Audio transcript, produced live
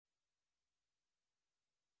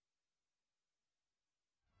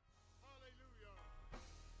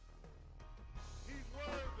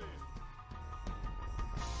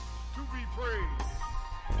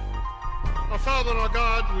Father and our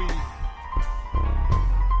God, we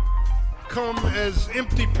come as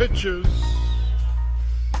empty pitchers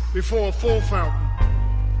before a full fountain.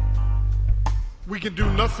 We can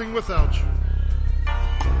do nothing without you.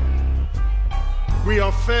 We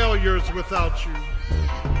are failures without you.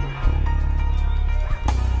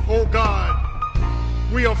 Oh God,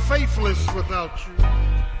 we are faithless without you.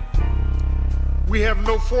 We have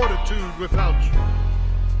no fortitude without you.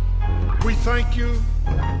 We thank you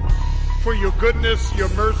for your goodness, your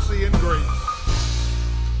mercy, and grace.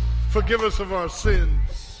 Forgive us of our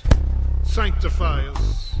sins. Sanctify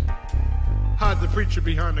us. Hide the preacher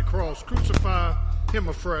behind the cross. Crucify him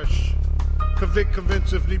afresh. Convict,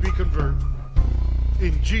 convince, if need be, convert.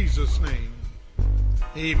 In Jesus' name,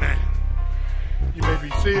 amen. You may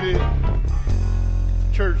be seated.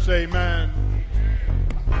 Church, amen.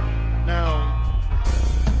 Now,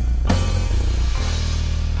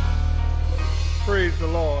 praise the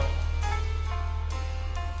Lord.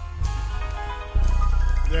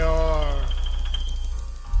 There are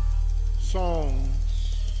songs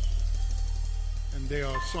and there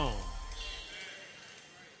are songs.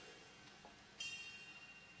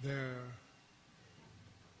 There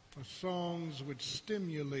are songs which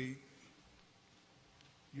stimulate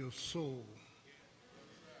your soul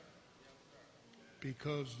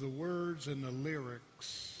because the words and the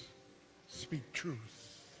lyrics speak truth.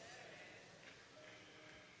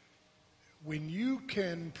 When you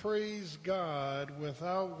can praise God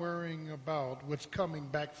without worrying about what's coming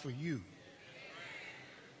back for you,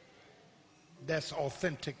 that's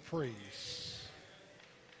authentic praise.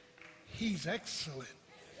 He's excellent.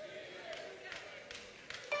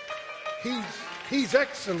 He's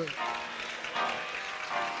excellent.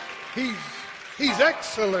 He's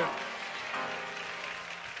excellent.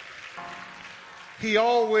 He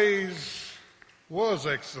always was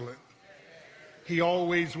excellent. He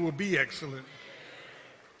always will be excellent.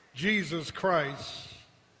 Jesus Christ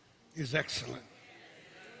is excellent.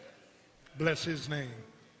 Bless his name.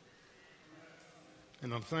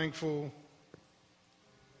 And I'm thankful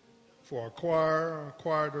for our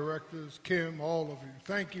choir directors, Kim, all of you.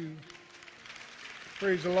 Thank you.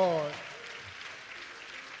 Praise the Lord.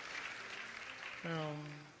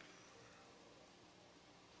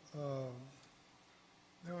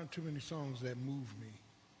 There aren't too many songs that move me.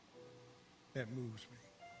 That moves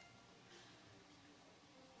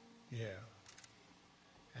me. Yeah.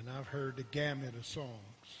 And I've heard the gamut of songs.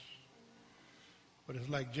 But it's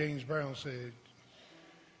like James Brown said,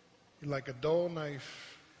 you're like a dull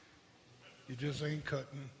knife. You just ain't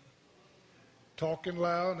cutting. Talking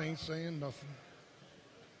loud, ain't saying nothing.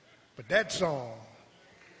 But that song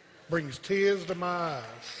brings tears to my eyes.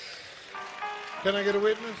 Can I get a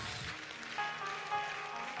witness?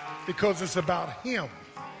 Because it's about him.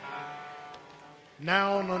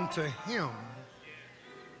 Now unto him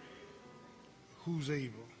who's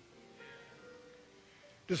able.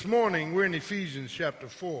 This morning, we're in Ephesians chapter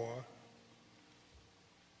 4.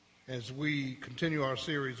 As we continue our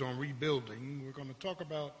series on rebuilding, we're going to talk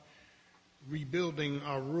about rebuilding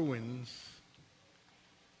our ruins.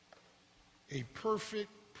 A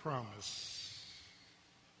perfect promise.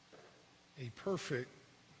 A perfect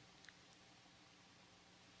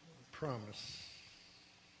promise.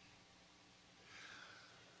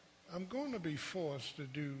 I'm going to be forced to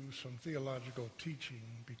do some theological teaching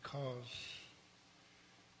because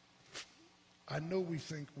I know we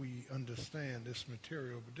think we understand this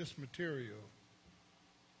material, but this material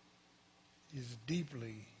is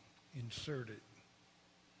deeply inserted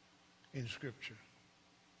in Scripture.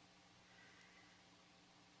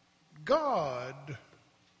 God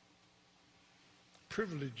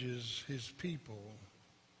privileges his people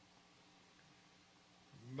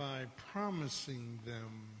by promising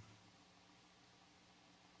them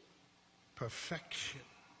perfection,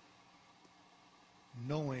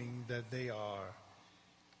 knowing that they are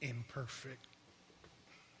imperfect.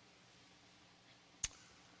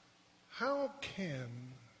 How can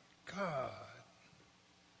God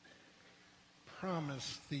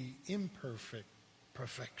promise the imperfect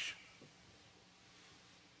perfection?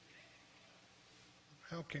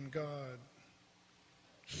 How can God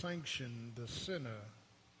sanction the sinner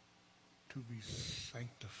to be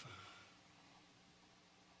sanctified?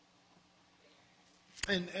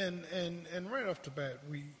 And right off the bat,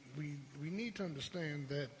 we need to understand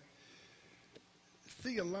that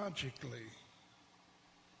theologically,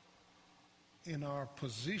 in our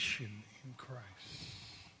position in Christ,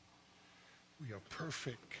 we are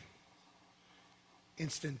perfect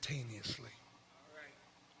instantaneously.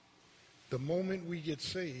 The moment we get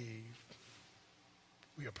saved,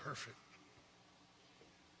 we are perfect.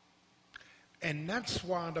 And that's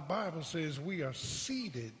why the Bible says we are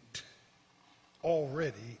seated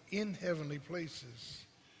already in heavenly places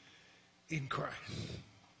in Christ.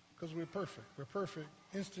 Because we're perfect. We're perfect,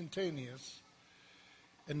 instantaneous.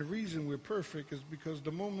 And the reason we're perfect is because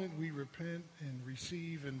the moment we repent and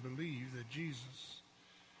receive and believe that Jesus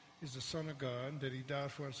is the Son of God, that he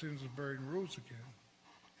died for our sins, was buried and rose again,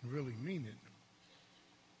 and really mean it,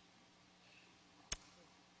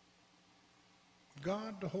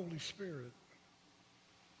 God, the Holy Spirit,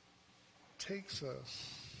 takes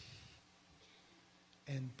us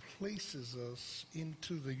and places us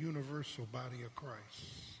into the universal body of Christ.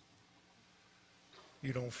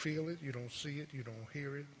 You don't feel it, you don't see it, you don't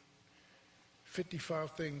hear it.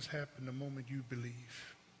 55 things happen the moment you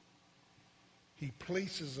believe. He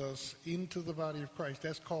places us into the body of Christ.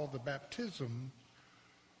 That's called the baptism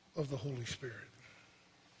of the Holy Spirit.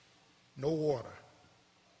 No water.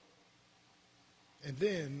 And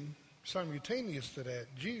then, simultaneous to that,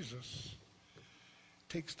 Jesus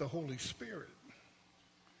takes the Holy Spirit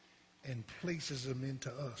and places him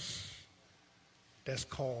into us. That's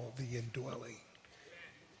called the indwelling.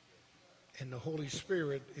 And the Holy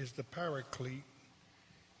Spirit is the paraclete.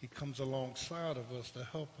 He comes alongside of us to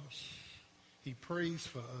help us. He prays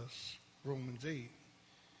for us, Romans 8.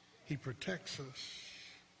 He protects us.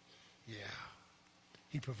 Yeah.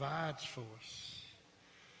 He provides for us.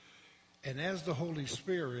 And as the Holy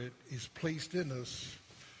Spirit is placed in us,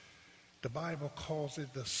 the Bible calls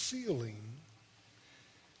it the sealing.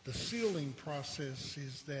 The sealing process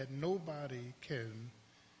is that nobody can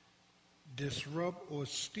disrupt or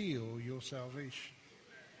steal your salvation.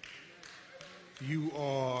 You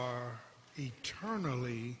are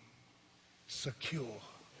eternally secure.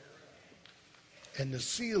 And the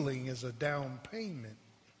sealing is a down payment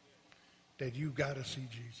that you got to see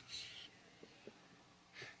Jesus.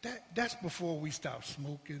 That's before we stop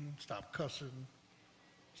smoking, stop cussing,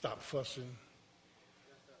 stop fussing.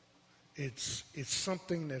 It's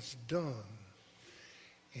something that's done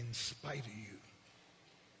in spite of you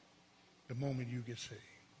the moment you get saved.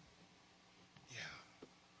 Yeah.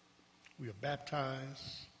 We are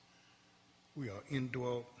baptized. We are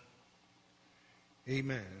indwelt.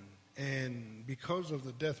 Amen. And because of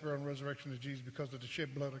the death, burial, and resurrection of Jesus, because of the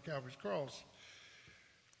shed blood of Calvary's cross,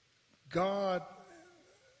 God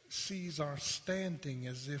sees our standing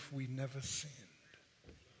as if we never sinned.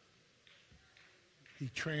 He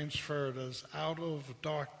transferred us out of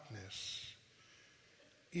darkness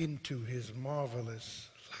into his marvelous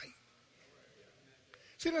light.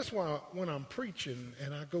 See, that's why when I'm preaching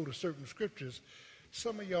and I go to certain scriptures,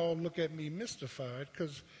 some of y'all look at me mystified,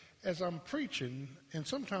 because as I'm preaching, and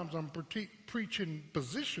sometimes I'm preaching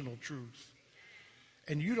positional truth,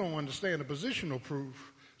 and you don't understand the positional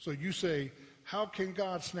proof, so you say, how can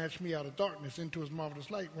God snatch me out of darkness into his marvelous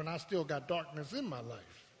light when I still got darkness in my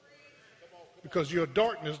life? Because your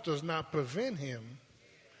darkness does not prevent him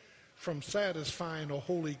from satisfying a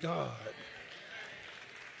holy God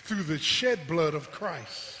through the shed blood of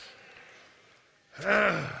Christ.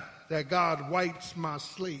 That God wipes my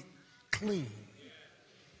slate clean.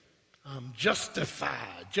 I'm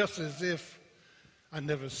justified, just as if I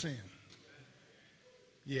never sinned.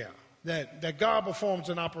 Yeah. That God performs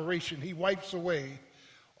an operation. He wipes away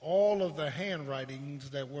all of the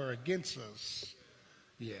handwritings that were against us.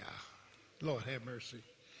 Yeah. Lord have mercy.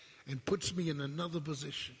 And puts me in another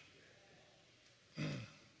position.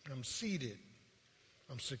 I'm seated.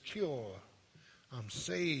 I'm secure. I'm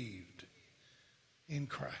saved in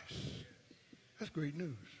Christ. That's great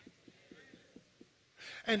news.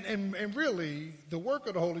 And really, the work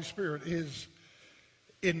of the Holy Spirit is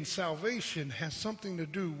in salvation has something to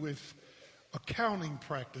do with accounting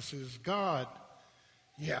practices. God,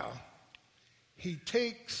 he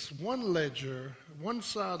takes one ledger, one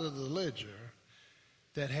side of the ledger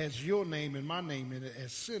that has your name and my name in it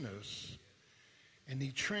as sinners, and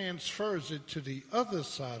he transfers it to the other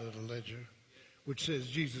side of the ledger, which says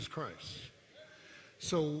Jesus Christ.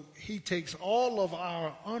 So he takes all of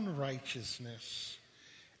our unrighteousness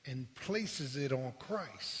and places it on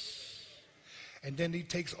Christ. And then he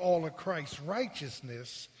takes all of Christ's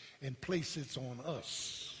righteousness and places it on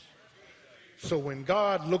us. So when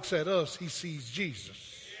God looks at us, he sees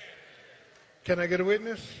Jesus. Can I get a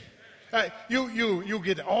witness? You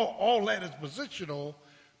get all that is positional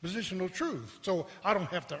truth. So I don't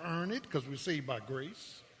have to earn it because we're saved by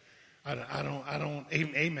grace. I don't,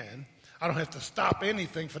 amen. I don't have to stop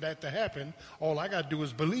anything for that to happen. All I got to do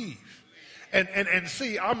is believe. And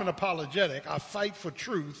see, I'm an apologetic. I fight for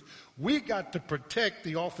truth. We got to protect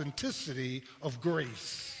the authenticity of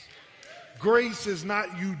grace. Grace is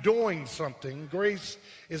not you doing something. Grace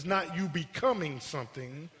is not you becoming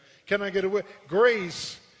something. Can I get away?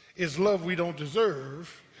 Grace is love we don't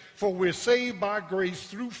deserve, for we're saved by grace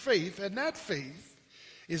through faith, and that faith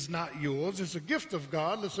is not yours. It's a gift of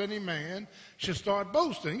God, lest any man should start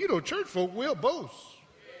boasting. You know, church folk will boast.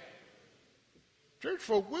 Church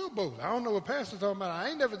folk will boast. I don't know what pastor's talking about. I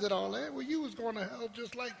ain't never did all that. Well, you was going to hell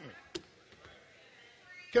just like me.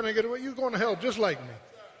 Can I get away? You was going to hell just like me.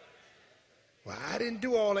 Well, I didn't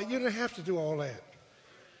do all that. You didn't have to do all that.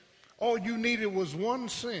 All you needed was one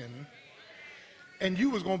sin, and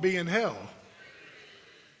you was going to be in hell.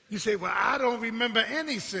 You say, well, I don't remember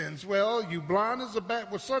any sins. Well, you blind as a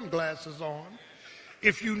bat with sunglasses on.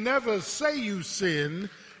 If you never say you sin,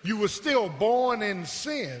 you were still born in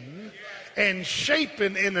sin and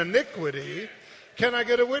shapen in iniquity. Can I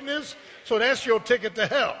get a witness? So that's your ticket to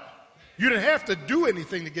hell. You didn't have to do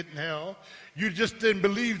anything to get in hell. You just didn't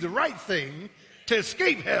believe the right thing to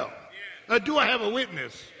escape hell. Do I have a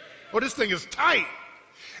witness? Well, this thing is tight.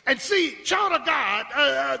 And see, child of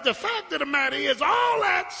God, the fact of the matter is all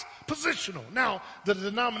that's positional. Now, the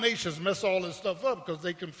denominations mess all this stuff up because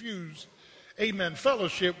they confuse, amen,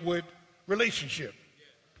 fellowship with relationship.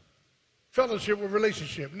 Fellowship with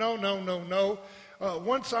relationship. No.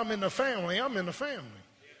 Once I'm in the family, I'm in the family.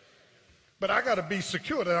 But I got to be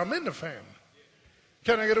secure that I'm in the family.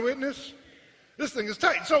 Can I get a witness? This thing is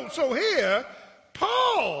tight. So here,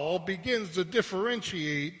 Paul begins to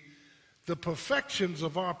differentiate the perfections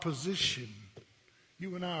of our position.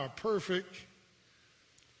 You and I are perfect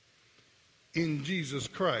in Jesus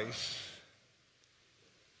Christ.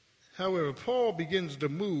 However, Paul begins to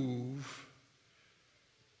move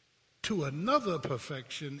to another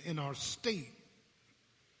perfection in our state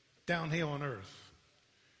down here on earth.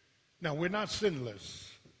 Now, we're not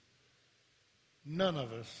sinless. None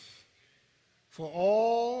of us. For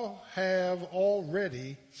all have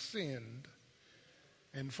already sinned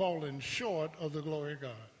and fallen short of the glory of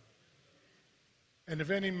God. And if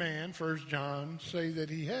any man, 1 John, say that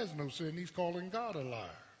he has no sin, he's calling God a liar.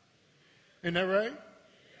 Isn't that right?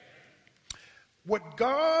 What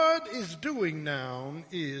God is doing now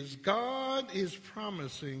is God is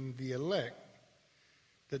promising the elect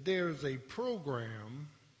that there is a program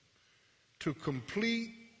to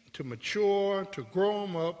complete, to mature, to grow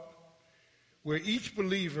them up, where each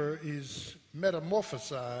believer is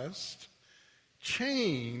metamorphosized,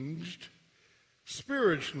 changed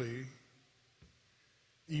spiritually,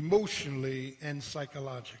 emotionally, and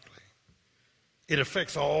psychologically. It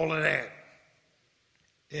affects all of that.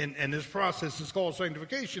 And this process is called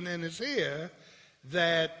sanctification, and it's here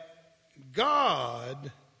that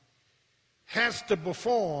God has to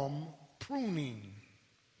perform pruning.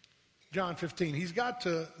 John 15, he's got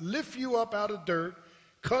to lift you up out of dirt,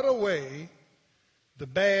 cut away the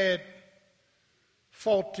bad,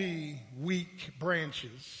 faulty, weak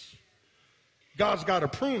branches. God's got to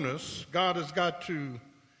prune us. God has got to,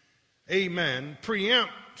 amen,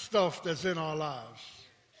 preempt stuff that's in our lives.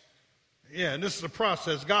 Yeah, and this is a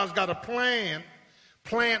process. God's got to plant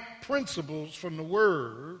principles from the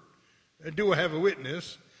Word. Do I have a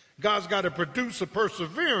witness? God's got to produce a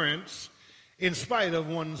perseverance in spite of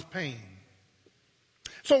one's pain.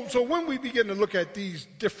 So when we begin to look at these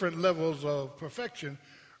different levels of perfection,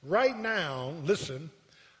 right now, listen,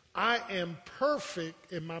 I am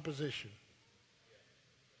perfect in my position.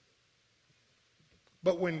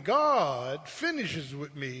 But when God finishes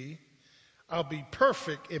with me, I'll be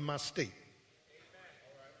perfect in my state.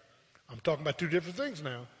 I'm talking about two different things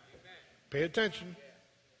now. Pay attention.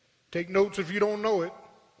 Take notes if you don't know it.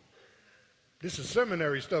 This is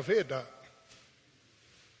seminary stuff here, Doc.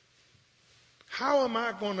 How am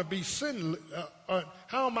I going to be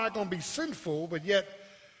sinful but yet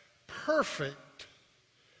perfect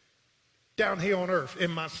down here on earth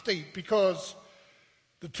in my state? Because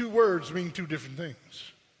the two words mean two different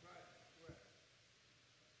things.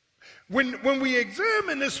 When we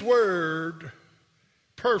examine this word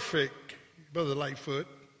perfect, Brother Lightfoot,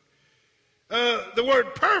 the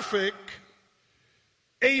word perfect,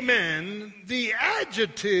 amen, the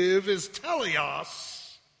adjective is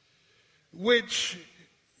teleos, which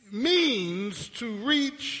means to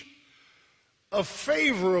reach a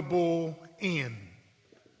favorable end.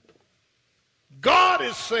 God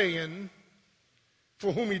is saying,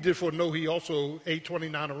 for whom he did foreknow, he also,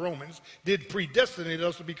 8:29 of Romans, did predestinate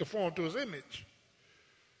us to be conformed to his image.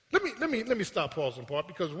 Let me stop pausing part,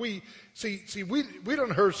 because we done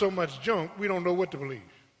heard so much junk, we don't know what to believe.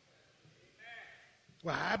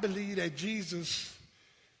 Well, I believe that Jesus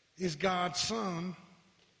is God's son,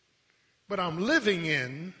 but I'm living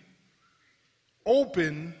in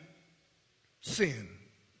open sin.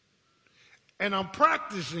 And I'm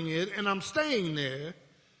practicing it, and I'm staying there,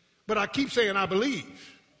 but I keep saying I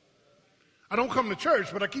believe. I don't come to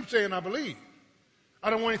church, but I keep saying I believe. I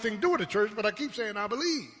don't want anything to do with the church, but I keep saying I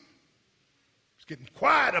believe. It's getting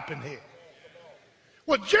quiet up in here.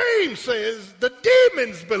 Well, James says the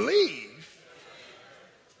demons believe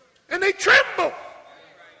and they tremble.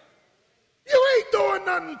 You ain't doing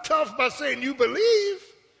nothing tough by saying you believe.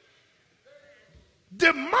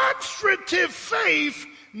 Demonstrative faith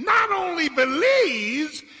not only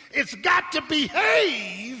believes, it's got to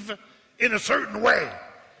behave in a certain way.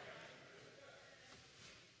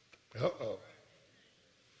 Uh-oh.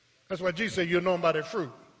 That's why Jesus said you'll know them by their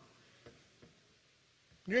fruit.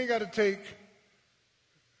 You ain't got to take,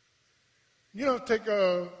 you don't take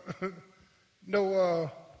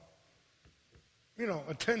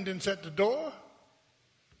attendance at the door.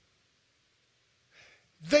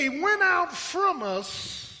 They went out from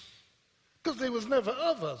us because they was never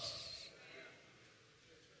of us.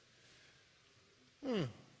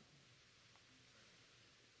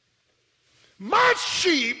 My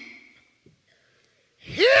sheep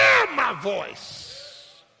hear my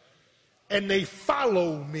voice and they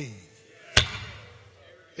follow me.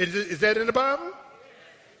 Is that in the Bible?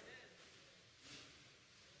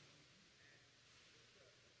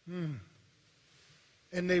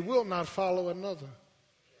 And they will not follow another.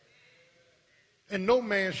 And no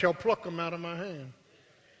man shall pluck them out of my hand.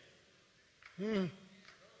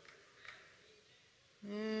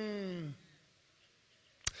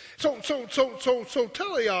 So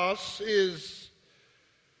teleos is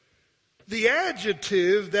the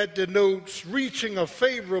adjective that denotes reaching a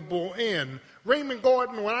favorable end. Raymond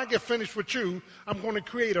Gordon, when I get finished with you, I'm going to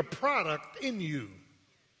create a product in you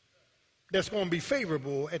that's going to be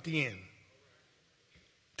favorable at the end.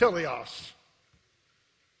 Teleos.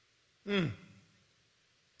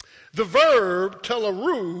 The verb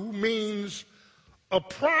telerou means a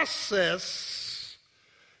process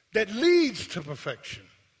that leads to perfection.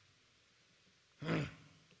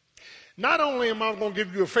 Not only am I going to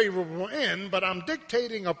give you a favorable end, but I'm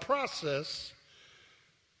dictating a process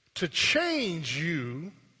to change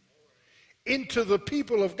you into the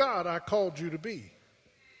people of God I called you to be.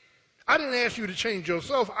 I didn't ask you to change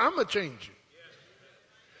yourself. I'm going to change you.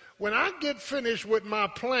 When I get finished with my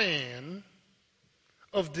plan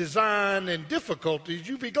of design and difficulties,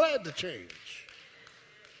 you'll be glad to change.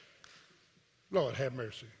 Lord, have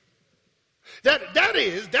mercy. That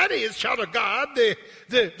is, child of God, the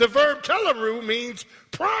verb telerou means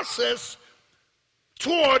process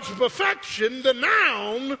towards perfection. The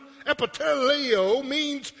noun epiteleo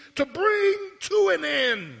means to bring to an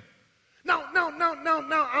end. Now,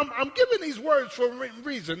 I'm giving these words for a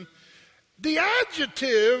reason. The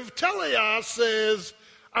adjective teleos says,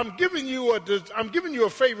 I'm giving you a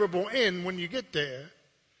favorable end when you get there.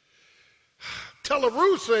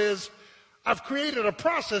 Telerou says, I've created a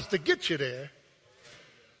process to get you there.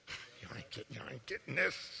 You ain't getting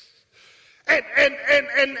this. And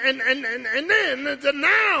then the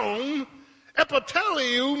noun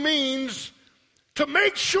epiteleu means to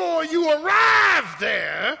make sure you arrive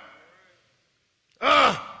there,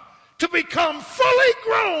 to become fully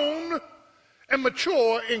grown and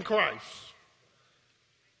mature in Christ.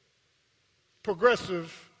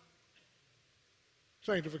 Progressive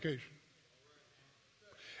sanctification.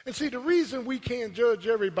 And see, the reason we can't judge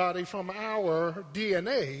everybody from our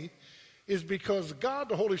DNA is because God,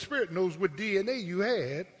 the Holy Spirit, knows what DNA you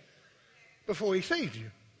had before he saved you.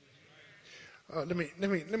 Let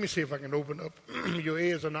me see if I can open up your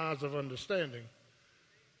ears and eyes of understanding.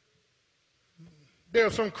 There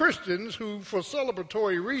are some Christians who, for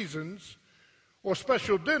celebratory reasons or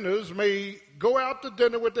special dinners, may go out to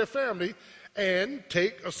dinner with their family and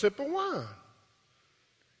take a sip of wine.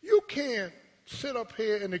 You can't sit up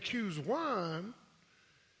here and accuse wine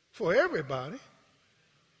for everybody.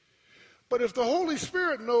 But if the Holy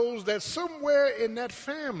Spirit knows that somewhere in that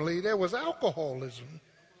family there was alcoholism,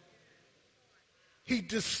 he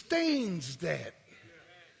disdains that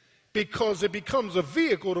because it becomes a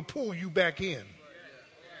vehicle to pull you back in.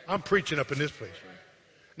 I'm preaching up in this place.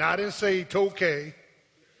 Now, I didn't say Tokay,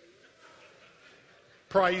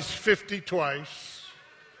 price 50 twice.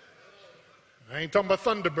 I ain't talking about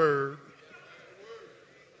Thunderbird.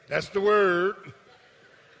 That's the word.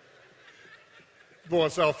 Boy in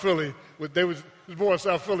South Philly, this boy in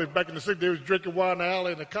South Philly back in the 60s, they was drinking wine in the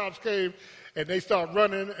alley, and the cops came, and they started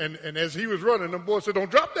running, and as he was running, them boys said,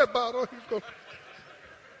 "Don't drop that bottle." He was going,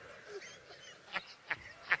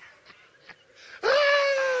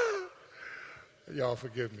 Y'all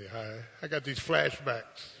forgive me. I got these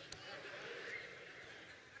flashbacks.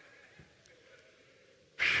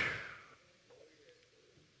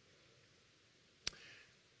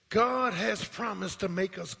 God has promised to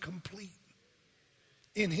make us complete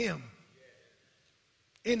in him.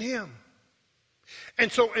 In him.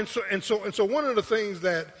 And so one of the things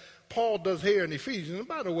that Paul does here in Ephesians, and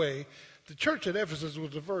by the way, the church at Ephesus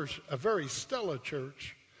was a very stellar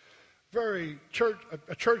church,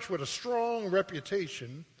 a church with a strong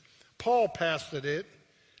reputation. Paul pastored it.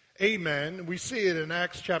 Amen. We see it in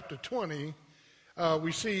Acts chapter 20.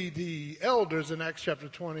 We see the elders in Acts chapter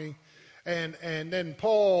 20. And then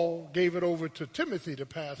Paul gave it over to Timothy to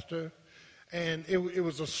pastor. And it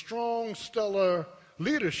was a strong, stellar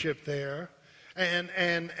leadership there.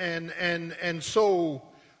 And so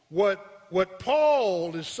what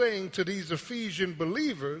Paul is saying to these Ephesian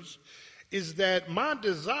believers is that my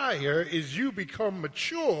desire is you become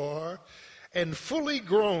mature and fully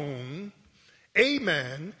grown,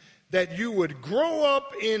 amen, that you would grow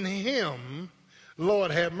up in him,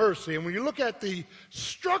 Lord have mercy. And when you look at the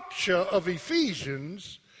structure of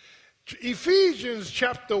Ephesians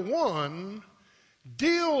chapter 1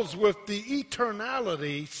 deals with the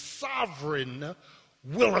eternality, sovereign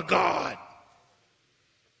will of God.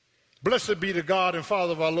 Blessed be the God and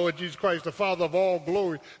Father of our Lord Jesus Christ, the Father of all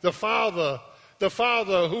glory, the Father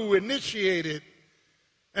who initiated,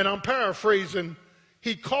 and I'm paraphrasing,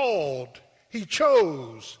 he called, he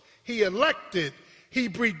chose, he elected, he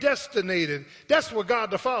predestinated. That's what God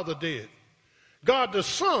the Father did. God the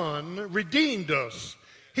Son redeemed us.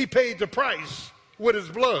 He paid the price with his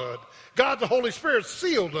blood. God the Holy Spirit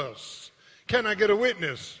sealed us. Can I get a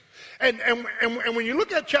witness? And when you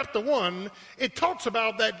look at chapter 1, it talks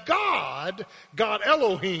about that God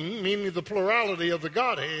Elohim, meaning the plurality of the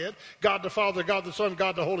Godhead, God the Father, God the Son,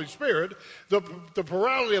 God the Holy Spirit, the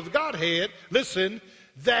plurality of the Godhead, listen,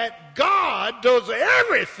 that God does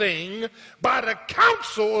everything by the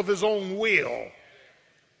counsel of his own will.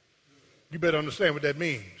 You better understand what that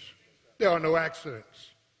means. There are no accidents.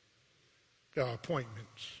 There are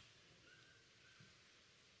appointments.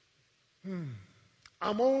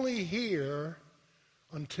 I'm only here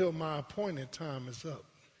until my appointed time is up.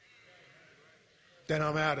 Then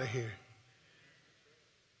I'm out of here.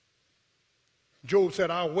 Job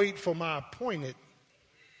said, I'll wait for my appointed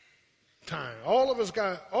time. All of us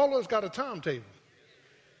got a timetable.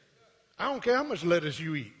 I don't care how much lettuce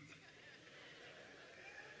you eat.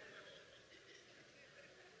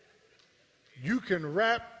 You can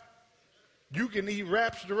eat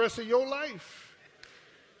wraps the rest of your life.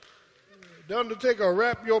 The undertaker will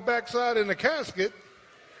wrap your backside in a casket.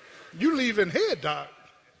 You leaving here, Doc.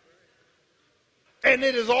 And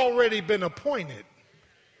it has already been appointed.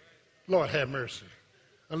 Lord have mercy.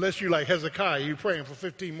 Unless you like Hezekiah, you're praying for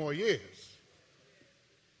 15 more years.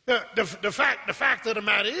 Now, the fact of the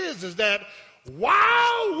matter is that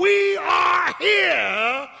while we are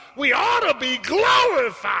here, we ought to be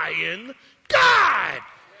glorifying God.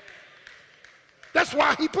 That's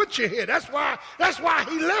why he put you here. That's why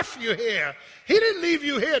he left you here. He didn't leave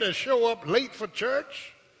you here to show up late for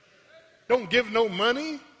church. Don't give no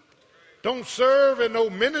money. Don't serve in no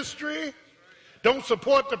ministry. Don't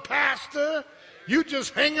support the pastor. You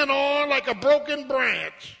just hanging on like a broken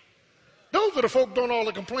branch. Those are the folk doing all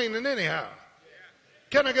the complaining anyhow.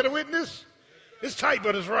 Can I get a witness? It's tight,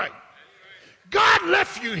 but it's right. God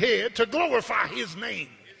left you here to glorify his name.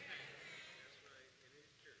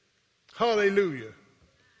 Hallelujah.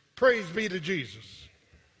 Praise be to Jesus.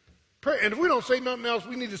 And if we don't say nothing else,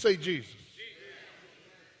 we need to say Jesus.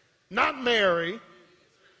 Not Mary.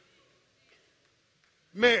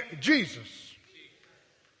 Jesus.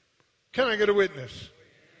 Can I get a witness?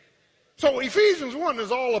 So Ephesians 1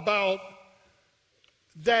 is all about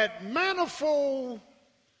that manifold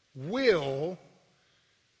will,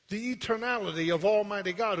 the eternality of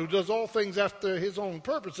Almighty God who does all things after his own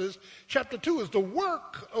purposes. Chapter 2 is the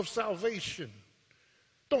work of salvation.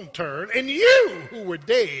 Don't turn. And you who were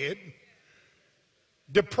dead,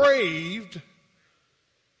 depraved,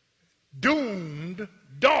 doomed,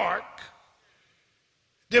 dark,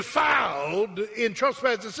 defiled in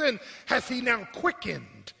trespass and sin, hath he now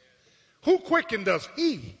quickened. Who quickened us?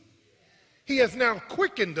 He. He has now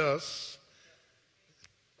quickened us.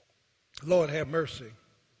 Lord have mercy.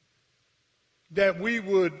 That we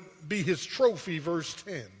would be his trophy, verse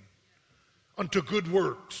 10, unto good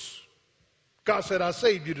works. God said, I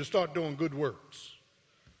saved you to start doing good works.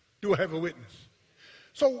 Do I have a witness?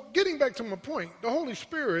 So getting back to my point, the Holy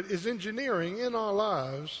Spirit is engineering in our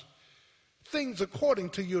lives things according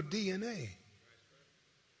to your DNA.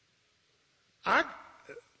 I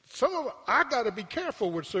got to be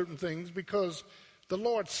careful with certain things because the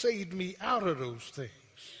Lord saved me out of those things.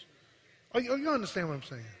 Oh, you understand what I'm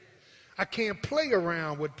saying? I can't play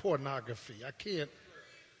around with pornography.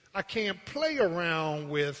 I can't play around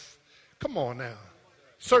with, come on now,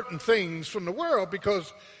 certain things from the world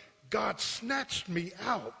because God snatched me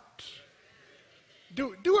out.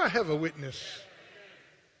 Do I have a witness?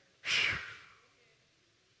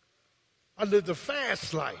 I lived a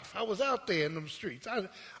fast life. I was out there in them streets.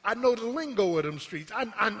 I know the lingo of them streets.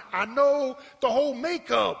 I know the whole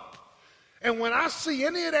makeup. And when I see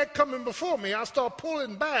any of that coming before me, I start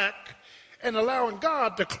pulling back and allowing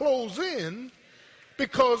God to close in,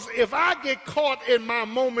 because if I get caught in my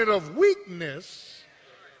moment of weakness,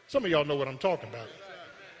 some of y'all know what I'm talking about.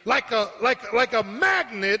 Like a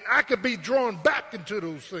magnet, I could be drawn back into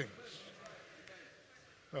those things.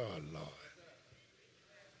 Oh, Lord.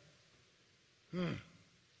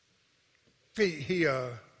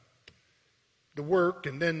 The work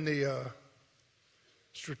and then the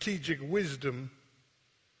strategic wisdom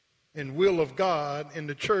and will of God in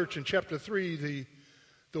the church in chapter 3,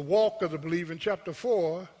 the walk of the believer in chapter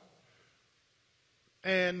 4,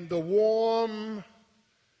 and the warm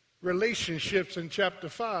relationships in chapter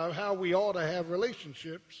 5, how we ought to have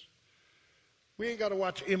relationships. We ain't got to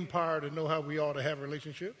watch Empire to know how we ought to have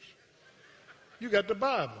relationships. You got the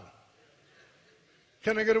Bible.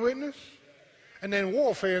 Can I get a witness? And then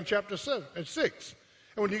warfare in chapter 7 and 6.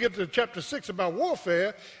 And when you get to chapter 6 about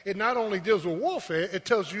warfare, it not only deals with warfare, it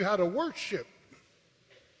tells you how to worship,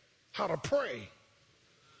 how to pray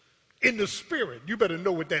in the Spirit. You better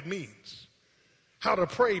know what that means. How to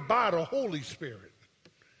pray by the Holy Spirit.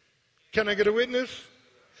 Can I get a witness?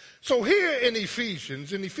 So here in Ephesians,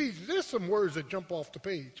 there's some words that jump off the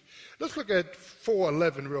page. Let's look at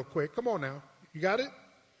 4:11 real quick. Come on now. You got it?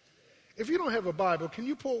 If you don't have a Bible, can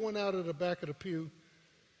you pull one out of the back of the pew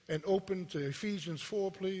and open to Ephesians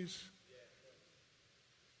 4, please?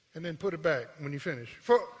 And then put it back when you finish.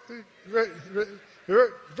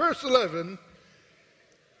 Verse 11,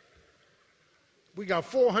 we got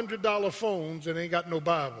 $400 phones and ain't got no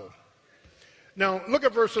Bible. Now, look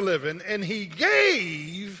at verse 11. And he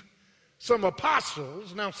gave some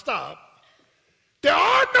apostles. Now, stop. There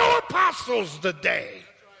are no apostles today.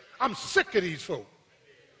 I'm sick of these folk.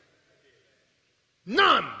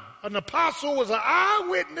 None. An apostle was an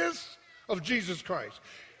eyewitness of Jesus Christ.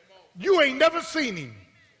 You ain't never seen him.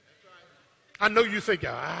 I know you think,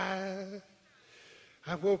 I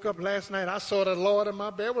woke up last night, I saw the Lord in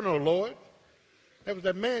my bed. There was no Lord. That was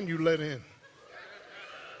that man you let in.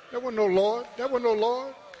 There wasn't no Lord. There wasn't no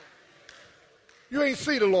Lord. You ain't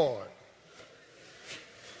see the Lord.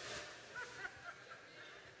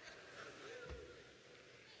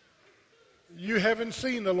 You haven't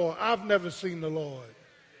seen the Lord. I've never seen the Lord.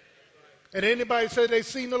 And anybody say they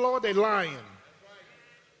seen the Lord, they lying.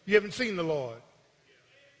 You haven't seen the Lord.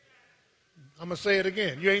 I'm going to say it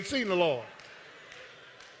again. You ain't seen the Lord.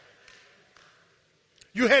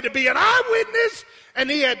 You had to be an eyewitness,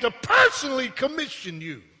 and he had to personally commission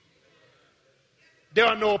you. There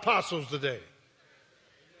are no apostles today.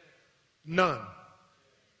 None.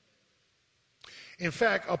 In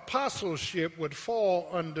fact, apostleship would fall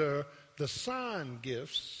under the sign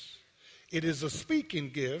gifts. It is a speaking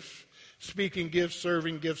gift, serving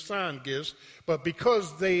gifts, sign gifts. But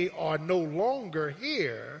because they are no longer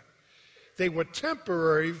here, they were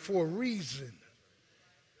temporary for a reason.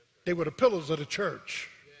 They were the pillars of the church.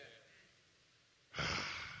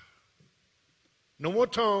 No more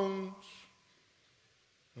tongues.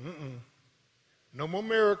 No more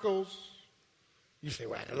miracles. You say,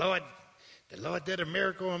 well, the Lord did a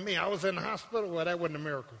miracle on me. I was in the hospital. Well, that wasn't a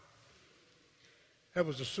miracle. That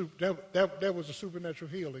was a supernatural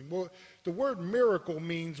healing. Well, the word miracle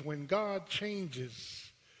means when God changes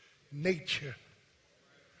nature.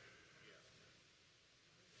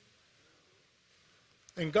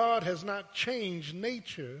 And God has not changed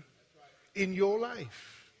nature in your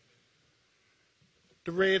life.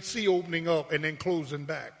 The Red Sea opening up and then closing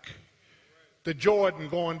back. The Jordan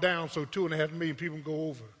going down so 2.5 million people can go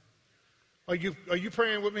over. Are you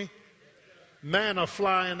praying with me? Manna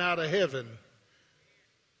flying out of heaven.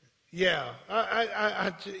 Yeah,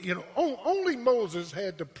 only Moses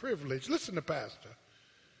had the privilege. Listen to Pastor.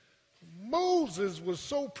 Moses was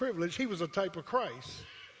so privileged. He was a type of Christ.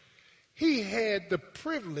 He had the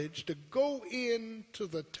privilege to go into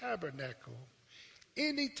the tabernacle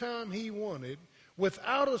anytime he wanted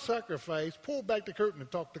without a sacrifice, pull back the curtain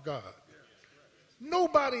and talk to God.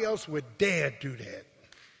 Nobody else would dare do that.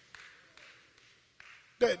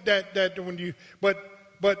 But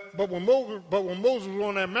when Moses was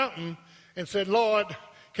on that mountain and said, Lord,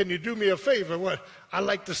 can you do me a favor? What? I'd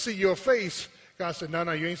like to see your face. God said,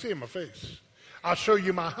 no, you ain't seeing my face. I'll show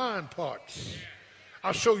you my hind parts.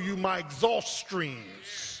 I'll show you my exhaust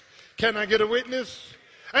streams. Can I get a witness?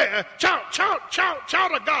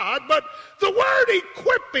 child of God. But the word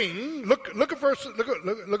equipping, look at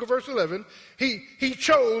verse 11. He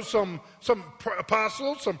chose some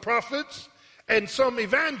apostles, some prophets, and some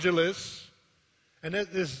evangelists. And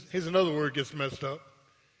here's another word gets messed up.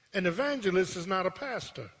 An evangelist is not a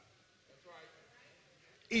pastor.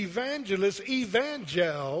 Evangelist,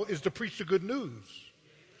 evangel, is to preach the good news.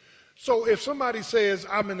 So if somebody says,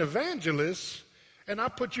 I'm an evangelist, and I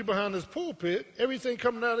put you behind this pulpit, everything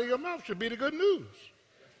coming out of your mouth should be the good news.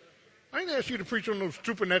 I didn't ask you to preach on no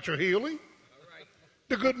supernatural healing.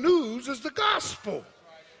 The good news is the gospel.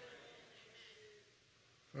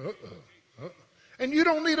 And you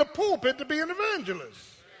don't need a pulpit to be an evangelist.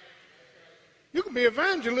 You can be an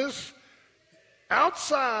evangelist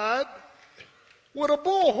outside with a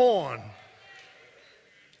bullhorn.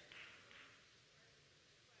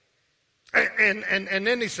 And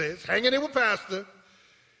then he says, hanging in with pastor,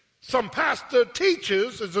 some pastor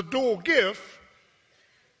teachers is a dual gift.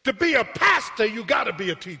 To be a pastor, you got to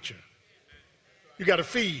be a teacher. You got to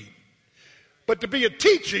feed. But to be a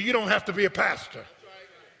teacher, you don't have to be a pastor.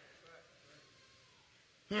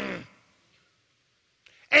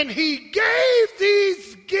 And he gave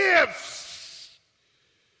these gifts.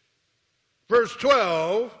 Verse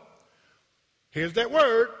 12, here's that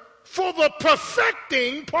word, for the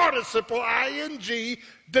perfecting, participle, ing,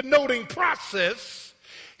 denoting process.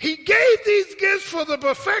 He gave these gifts for the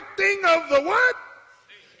perfecting of the what?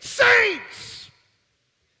 Saints.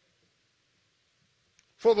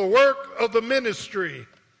 For the work of the ministry.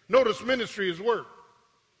 Notice ministry is work.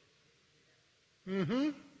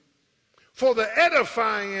 For the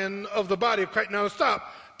edifying of the body of Christ. Now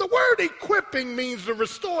stop. The word equipping means to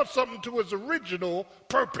restore something to its original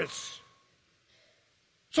purpose.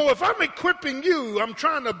 So if I'm equipping you, I'm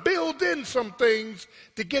trying to build in some things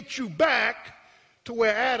to get you back to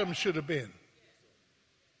where Adam should have been.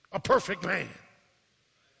 A perfect man.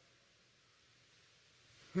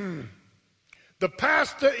 The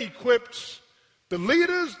pastor equips the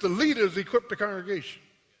leaders equip the congregation.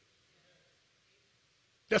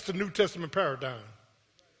 That's the New Testament paradigm.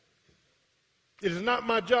 It is not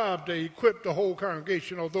my job to equip the whole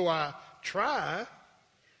congregation, although I try.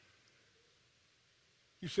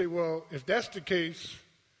 You say, well, if that's the case,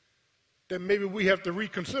 then maybe we have to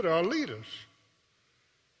reconsider our leaders.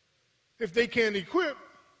 If they can't equip,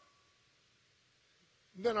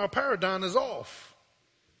 then our paradigm is off.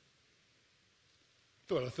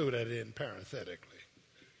 Thought I threw that in parenthetically.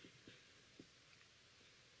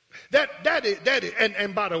 That is,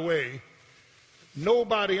 and by the way,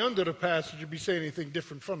 nobody under the pastor should be saying anything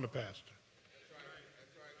different from the pastor.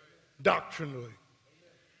 Doctrinally.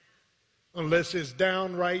 Unless it's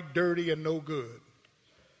downright dirty and no good.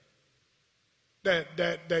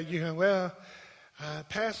 That you know, well,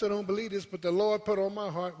 pastor don't believe this, but the Lord put on my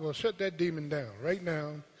heart. Well, shut that demon down right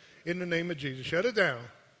now in the name of Jesus. Shut it down.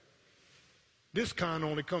 This kind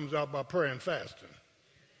only comes out by prayer and fasting.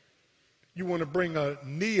 You want to bring a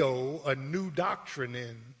new doctrine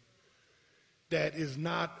in that is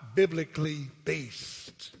not biblically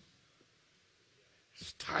based.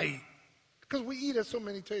 It's tight. Because we eat at so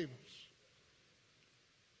many tables.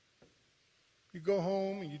 You go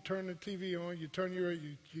home and you turn the TV on, you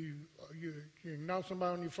announce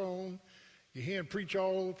somebody on your phone, you hear him preach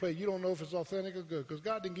all over the place. You don't know if it's authentic or good because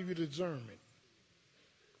God didn't give you the discernment.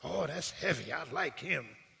 Oh, that's heavy. I like him.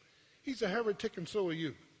 He's a heretic and so are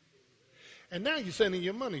you. And now you're sending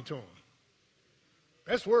your money to him.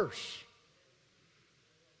 That's worse.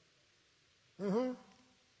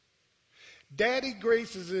 Daddy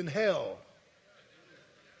Grace is in hell.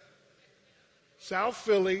 South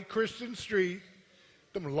Philly, Christian Street,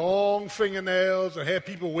 them long fingernails and had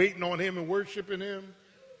people waiting on him and worshiping him.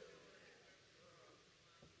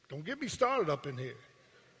 Don't get me started up in here.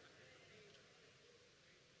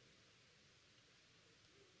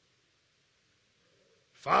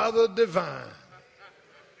 Father divine.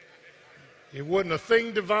 It wasn't a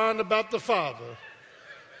thing divine about the Father.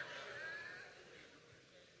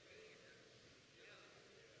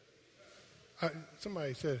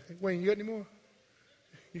 Somebody said, Wayne, you got any more?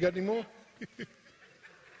 You got any more?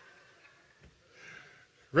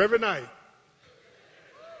 Reverend Knight.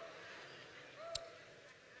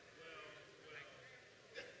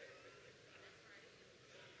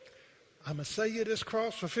 I'm going to sell you this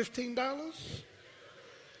cross for $15.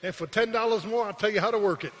 And for $10 more, I'll tell you how to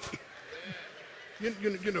work it.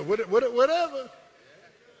 you know, whatever.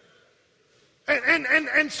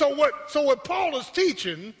 And so what Paul is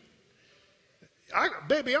teaching,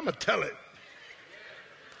 baby, I'm going to tell it.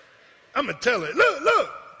 I'm going to tell it. Look.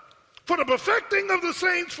 For the perfecting of the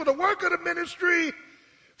saints, for the work of the ministry,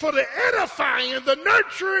 for the edifying and the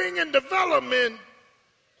nurturing and development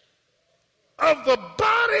of the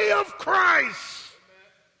body of Christ,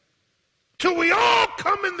 till we all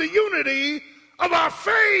come in the unity of our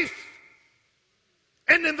faith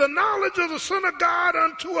and in the knowledge of the Son of God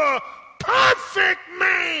unto a perfect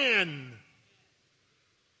man,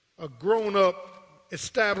 a grown-up,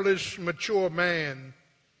 established, mature man,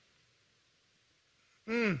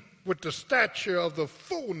 with the stature of the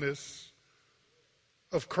fullness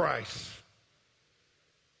of Christ.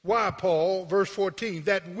 Why, Paul? Verse 14,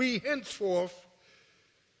 that we henceforth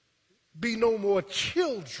be no more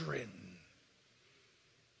children,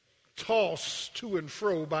 tossed to and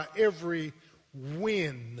fro by every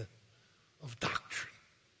wind of doctrine.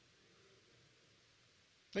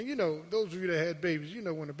 Now, you know, those of you that had babies, you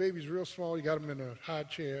know when a baby's real small, you got them in a high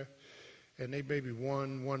chair, and they maybe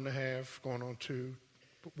 1, 1.5, going on 2,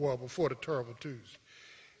 well, before the terrible 2s.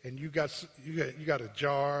 And you got a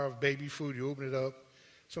jar of baby food, you open it up.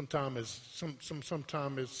 Sometimes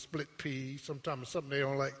it's split pea, sometimes it's something they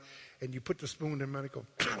don't like, and you put the spoon in their mouth and go,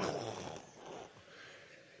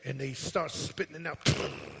 and they start spitting it out.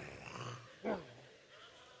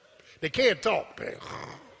 They can't talk, man.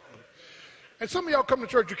 And some of y'all come to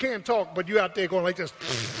church, you can't talk, but you out there going like this.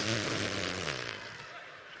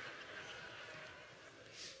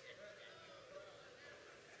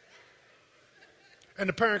 And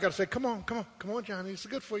the parent got to say, come on, Johnny, it's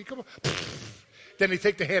good for you, come on. Then they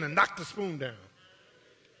take the hand and knock the spoon down.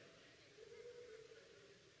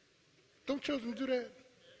 Don't children do that?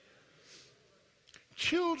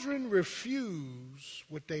 Children refuse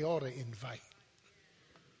what they ought to invite.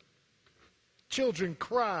 Children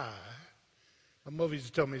cry. My mother used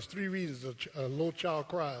to tell me there's 3 reasons a little child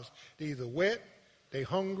cries. They're either wet, they're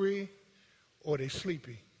hungry, or they're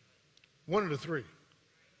sleepy. One of the 3.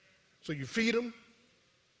 So you feed them,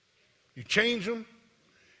 you change them,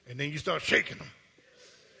 and then you start shaking them.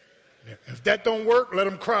 If that don't work, let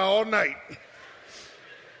them cry all night.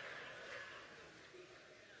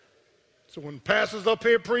 So when pastor's up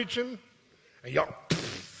here preaching, and y'all,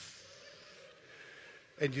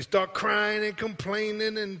 and you start crying and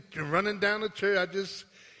complaining and running down the church, I just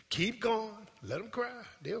keep going. Let them cry.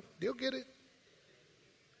 They'll get it.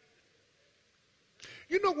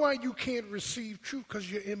 You know why you can't receive truth?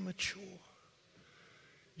 Because you're immature.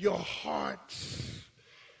 Your heart,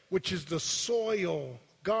 which is the soil,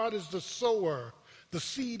 God is the sower, the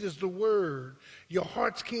seed is the word. Your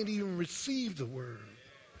hearts can't even receive the word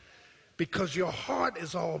because your heart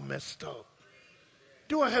is all messed up.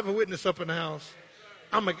 Do I have a witness up in the house?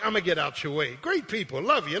 I'm going to get out your way. Great people,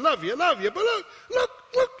 love you. But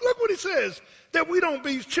look what he says, that we don't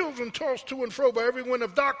be children tossed to and fro by every wind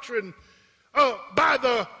of doctrine, by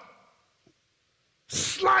the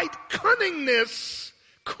slight cunningness,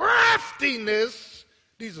 craftiness.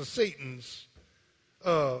 These are Satan's,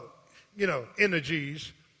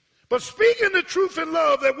 energies. But speaking the truth in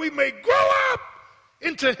love, that we may grow up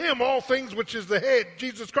into him, all things which is the head,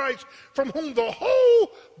 Jesus Christ, from whom the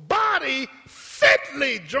whole body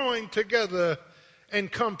fitly joined together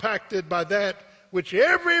and compacted by that which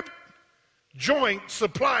every joint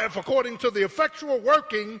supplieth according to the effectual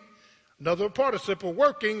working, another participle,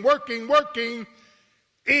 working,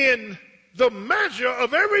 in the measure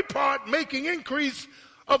of every part, making increase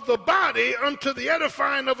of the body unto the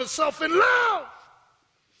edifying of itself in love.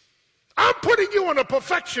 I'm putting you on a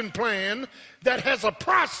perfection plan that has a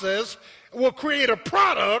process, will create a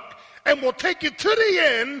product, and will take you to the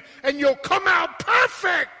end, and you'll come out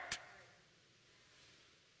perfect.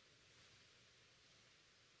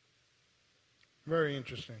 Very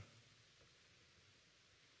interesting.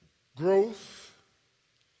 Growth,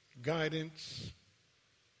 guidance,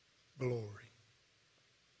 glory.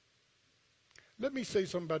 Let me say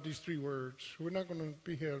something about these 3 words. We're not going to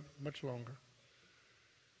be here much longer.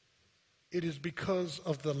 It is because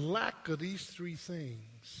of the lack of these 3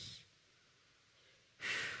 things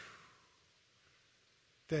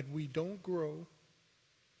that we don't grow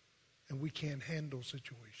and we can't handle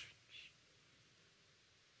situations.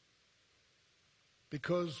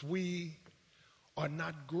 Because we are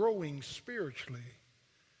not growing spiritually,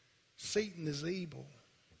 Satan is able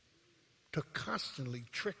to constantly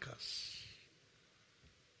trick us.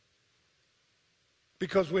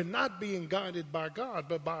 Because we're not being guided by God,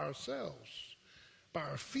 but by ourselves, by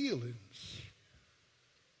our feelings,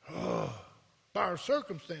 by our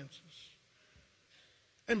circumstances.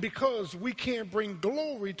 And because we can't bring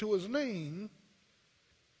glory to his name,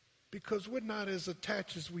 because we're not as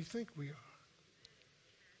attached as we think we are.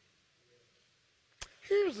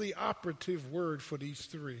 Here's the operative word for these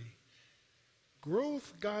 3.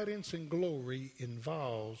 Growth, guidance, and glory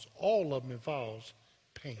all of them involves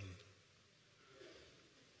pain.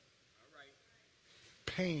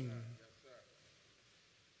 Pain.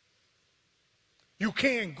 You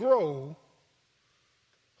can't grow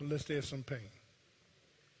unless there's some pain.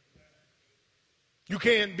 You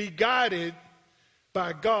can't be guided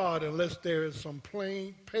by God unless there is some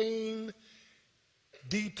pain,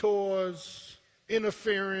 detours,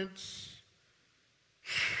 interference.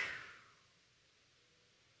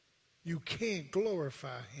 You can't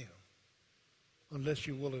glorify him unless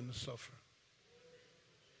you're willing to suffer.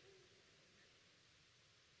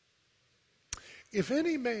 If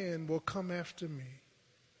any man will come after me,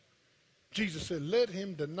 Jesus said, let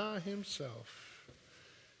him deny himself,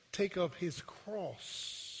 take up his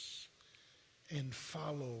cross, and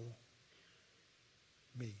follow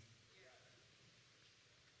me.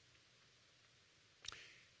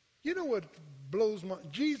 You know what blows my...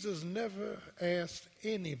 Jesus never asked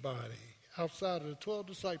anybody outside of the 12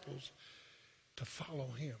 disciples to follow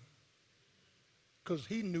him, because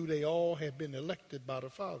he knew they all had been elected by the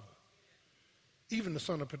Father, even the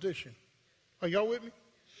son of perdition. Are y'all with me?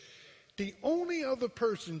 The only other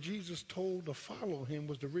person Jesus told to follow him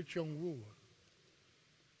was the rich young ruler.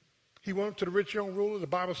 He went up to the rich young ruler. The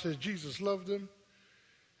Bible says Jesus loved him.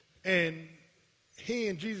 And he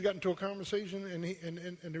and Jesus got into a conversation,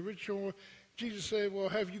 and the rich young ruler, Jesus said, well,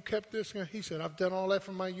 have you kept this? He said, I've done all that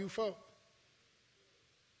from my youth up.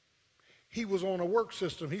 He was on a work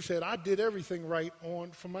system. He said, I did everything right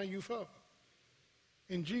from my youth up.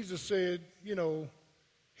 And Jesus said, you know,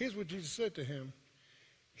 here's what Jesus said to him.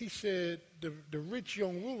 He said, the rich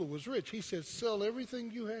young ruler was rich. He said, sell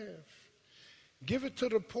everything you have, give it to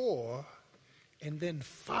the poor, and then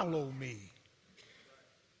follow me.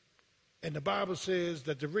 And the Bible says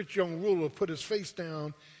that the rich young ruler put his face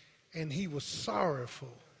down and he was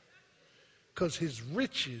sorrowful because his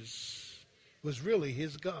riches was really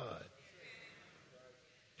his God.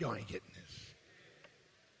 Y'all ain't getting this.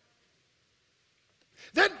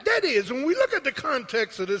 That is, when we look at the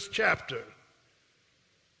context of this chapter,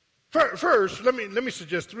 first, let me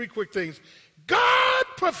suggest three quick things. God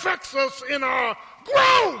perfects us in our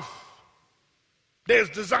growth. There's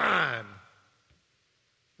design.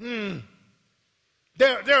 There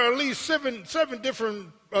are at least seven different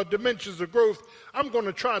dimensions of growth. I'm going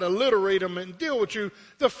to try to alliterate them and deal with you.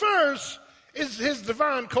 The first is his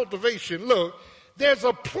divine cultivation. Look, there's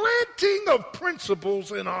a planting of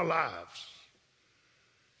principles in our lives.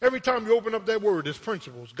 Every time you open up that word, there's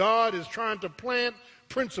principles. God is trying to plant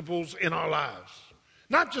principles in our lives.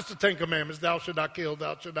 Not just the Ten Commandments, thou shalt not kill,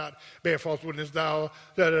 thou shalt not bear false witness, No,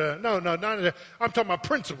 none of that. I'm talking about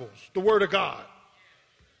principles, the Word of God.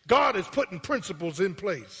 God is putting principles in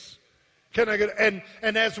place. Can I get?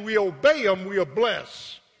 And as we obey them, we are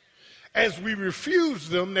blessed. As we refuse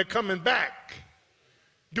them, they're coming back.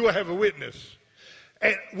 Do I have a witness?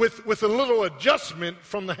 And with a little adjustment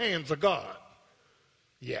from the hands of God.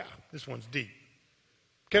 Yeah, this one's deep.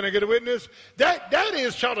 Can I get a witness? That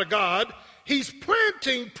is, child of God, he's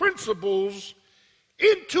planting principles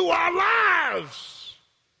into our lives.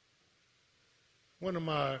 One of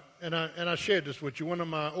my, and I shared this with you, one of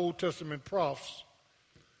my Old Testament profs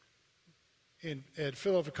at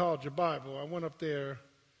Philadelphia College of Bible, I went up there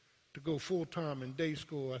to go full-time in day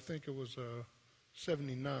school. I think it was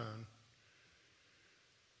 79.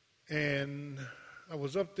 And I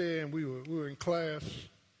was up there, and we were in class,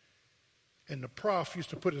 and the prof used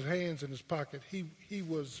to put his hands in his pocket. He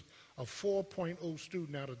was a 4.0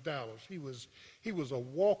 student out of Dallas. He was a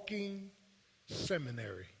walking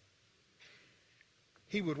seminary.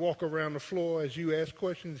 He would walk around the floor as you ask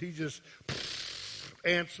questions. He just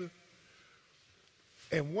answer.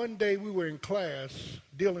 And one day we were in class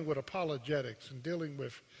dealing with apologetics and dealing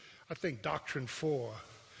with, I think, Doctrine 4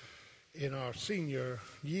 in our senior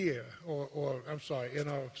year, or in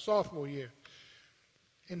our sophomore year.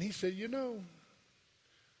 And he said, you know,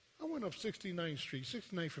 I went up 69th Street,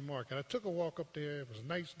 69th and Market. I took a walk up there. It was a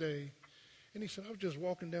nice day. And he said, I was just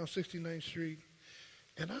walking down 69th Street.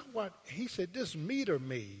 And he said, this meter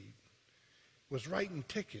maid was writing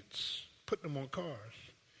tickets, putting them on cars.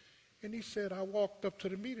 And he said, I walked up to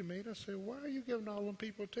the meter maid. I said, why are you giving all them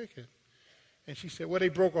people a ticket? And she said, well, they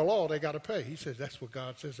broke a law. They got to pay. He says, that's what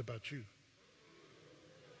God says about you.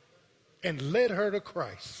 And led her to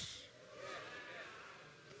Christ.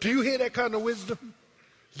 Do you hear that kind of wisdom?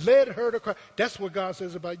 Led her to Christ. That's what God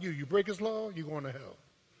says about you. You break his law, you're going to hell.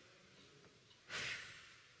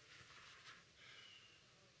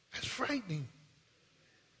 That's frightening.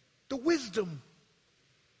 The wisdom,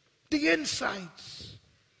 the insights.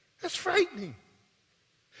 That's frightening.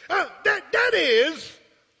 That is,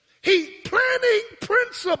 he's planting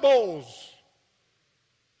principles.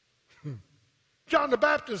 John the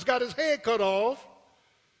Baptist got his head cut off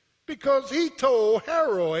because he told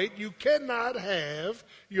Herod, you cannot have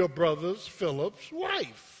your brother Philip's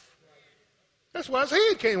wife. That's why his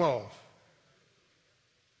head came off.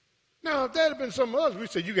 Now, if that had been some of us, we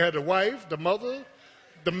said you had the wife, the mother,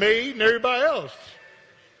 the maid, and everybody else.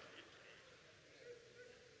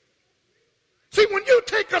 See, when you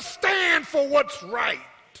take a stand for what's right,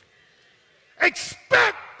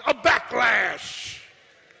 expect a backlash.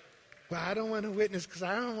 Well, I don't want to witness because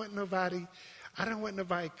I don't want nobody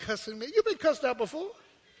cussing me. You've been cussed out before.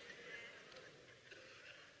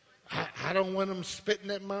 I don't want them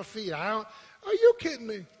spitting at my feet. Are you kidding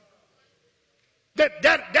me?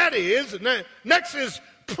 That is, next is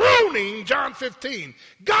pruning, John 15.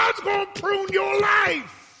 God's going to prune your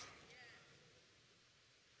life.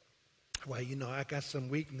 Well, I got some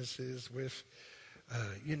weaknesses with,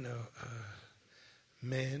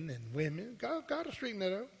 men and women. God will straighten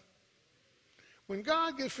that out. When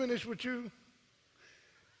God gets finished with you,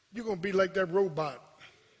 you're going to be like that robot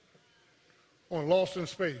on Lost in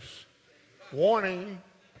Space. Warning.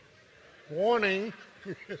 Warning.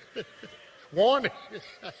 Warning.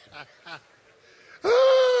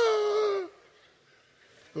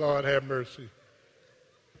 Lord have mercy.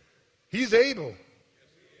 He's able.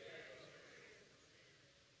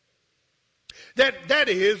 That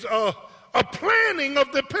is a planning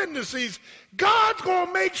of dependencies. God's going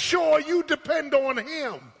to make sure you depend on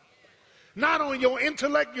him. Not on your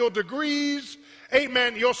intellect, your degrees,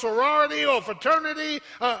 amen, your sorority or fraternity.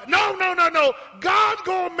 No. God's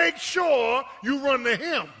going to make sure you run to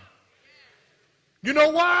him. You know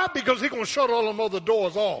why? Because he's going to shut all them other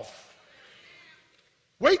doors off.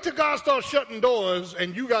 Wait till God starts shutting doors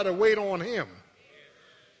and you got to wait on him.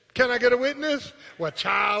 Can I get a witness? Well,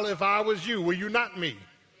 child, if I was you, will you not me?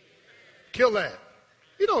 Kill that.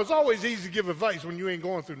 It's always easy to give advice when you ain't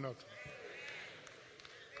going through nothing.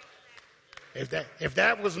 If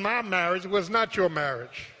that was my marriage, it was not your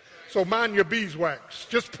marriage. So mind your beeswax.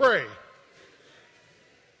 Just pray.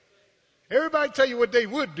 Everybody tell you what they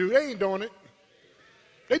would do. They ain't doing it.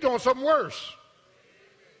 They doing something worse.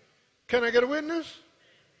 Can I get a witness?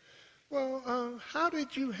 Well, how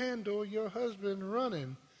did you handle your husband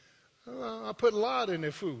running? I put lard in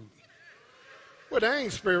their food. Well, that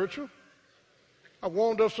ain't spiritual. I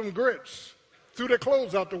warmed up some grits, threw their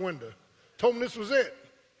clothes out the window, told them this was it.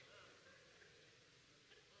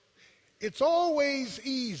 It's always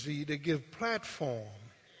easy to give platform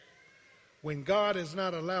when God has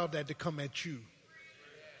not allowed that to come at you.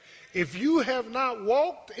 If you have not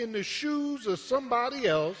walked in the shoes of somebody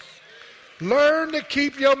else, learn to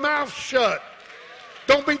keep your mouth shut.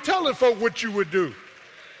 Don't be telling folk what you would do.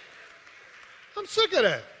 I'm sick of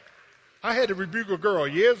that. I had to rebuke a girl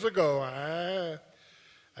years ago.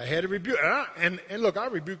 I had to rebuke her. And look, I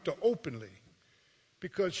rebuked her openly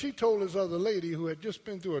because she told this other lady who had just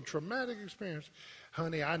been through a traumatic experience,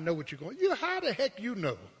 honey, I know what you're going. How the heck you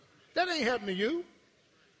know? That ain't happened to you.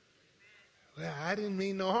 Well, I didn't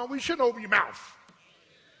mean no harm. We shouldn't open your mouth.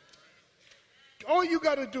 All you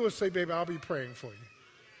got to do is say, baby, I'll be praying for you.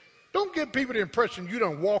 Don't give people the impression you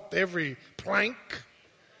done walked every plank.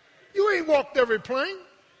 You ain't walked every plank.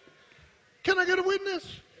 Can I get a witness?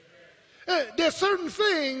 There's certain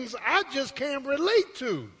things I just can't relate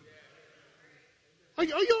to. Are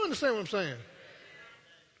you understand what I'm saying?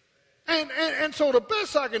 And so the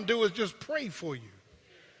best I can do is just pray for you.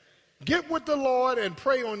 Get with the Lord and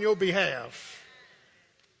pray on your behalf.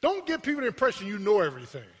 Don't give people the impression you know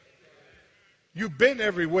everything. You've been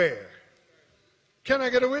everywhere. Can I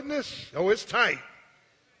get a witness? Oh, it's tight.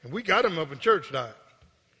 And we got them up in church, Doc.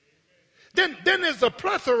 Then there's a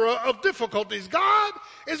plethora of difficulties. God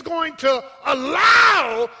is going to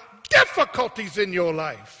allow difficulties in your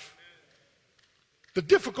life. The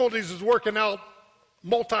difficulties is working out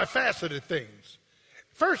multifaceted things.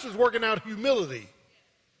 First is working out humility.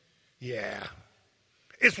 Yeah.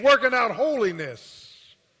 It's working out holiness.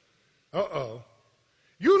 Uh-oh.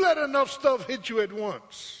 You let enough stuff hit you at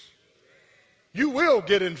once, you will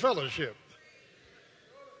get in fellowship.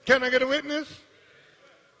 Can I get a witness?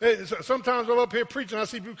 Sometimes I'm up here preaching, I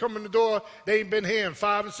see people come in the door, they ain't been here in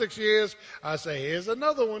 5 or 6 years. I say, here's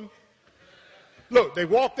another one. Look, they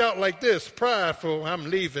walked out like this, prideful, I'm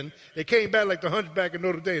leaving. They came back like the hunchback of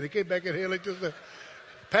Notre Dame. They came back in here like this.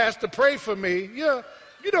 Pastor, pray for me. Yeah,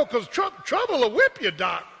 because trouble will whip you,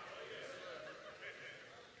 Doc.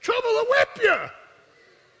 Trouble will whip you.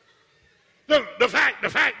 The fact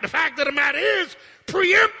of the matter is,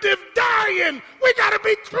 preemptive dying. We got to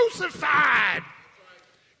be crucified.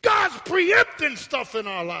 God's preempting stuff in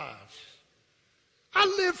our lives. I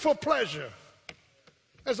live for pleasure.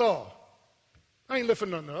 That's all. I ain't live for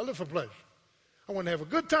nothing. I live for pleasure. I want to have a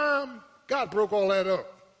good time. God broke all that up.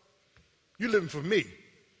 You living for me.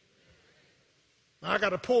 I got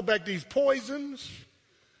to pull back these poisons.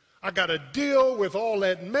 I got to deal with all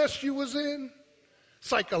that mess you was in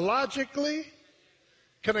psychologically.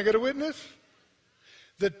 Can I get a witness?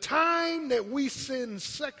 The time that we sin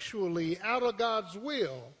sexually out of God's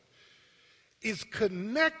will is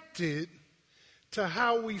connected to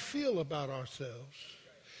how we feel about ourselves.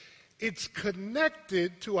 It's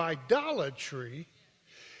connected to idolatry.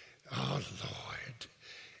 Oh, Lord.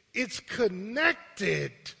 It's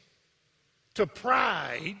connected to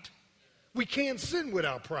pride. We can't sin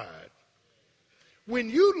without pride. When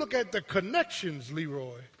you look at the connections,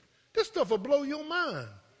 Leroy, this stuff will blow your mind.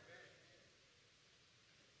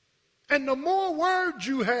 And the more words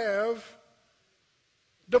you have,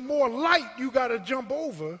 the more light you got to jump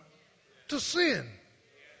over to sin.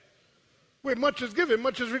 Where much is given,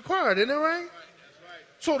 much is required, isn't that right?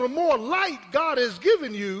 So the more light God has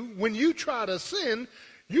given you, when you try to sin,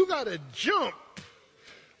 you got to jump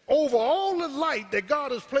over all the light that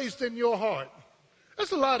God has placed in your heart.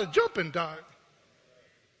 That's a lot of jumping, Doc.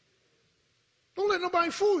 Don't let nobody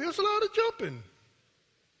fool you. That's a lot of jumping.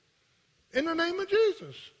 In the name of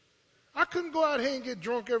Jesus. I couldn't go out here and get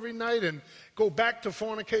drunk every night and go back to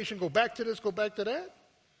fornication, go back to this, go back to that.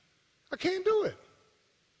 I can't do it.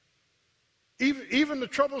 Even the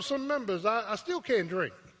troublesome members, I still can't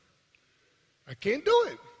drink. I can't do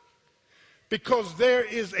it. Because there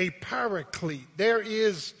is a paraclete. There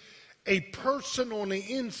is a person on the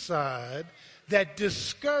inside that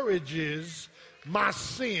discourages my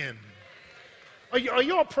sin. Are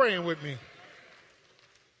y'all praying with me?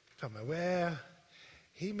 Talking about, well,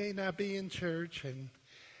 he may not be in church, and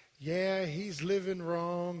yeah, he's living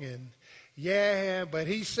wrong, and yeah, but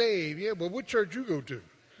he's saved. Yeah, but what church you go to?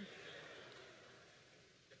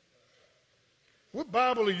 What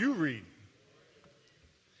Bible are you reading?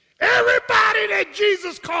 Everybody that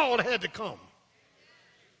Jesus called had to come.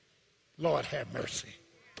 Lord have mercy.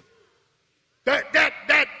 That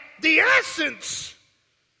the essence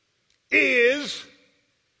is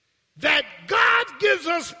that God gives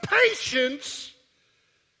us patience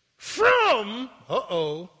from,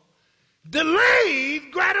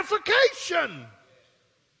 delayed gratification.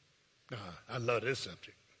 I love this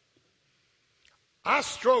subject. I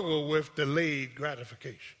struggle with delayed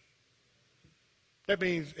gratification. That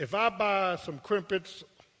means if I buy some crimpets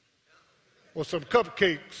or some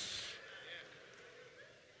cupcakes,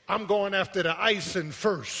 I'm going after the icing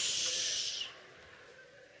first.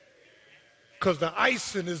 Because the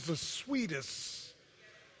icing is the sweetest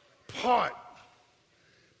part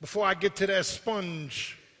before I get to that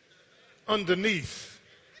sponge underneath.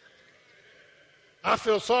 I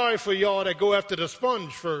feel sorry for y'all that go after the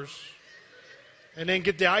sponge first and then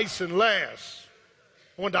get the icing last.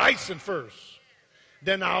 I want the icing first.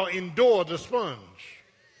 Then I'll endure the sponge.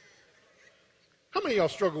 How many of y'all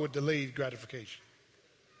struggle with delayed gratification?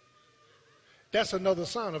 That's another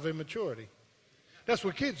sign of immaturity. That's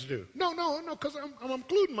what kids do. No, because I'm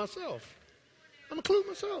including myself. I'm including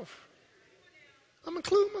myself.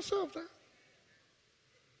 There.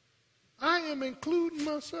 I am including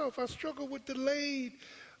myself. I struggle with delayed.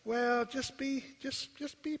 Well, just be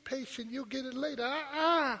patient. You'll get it later.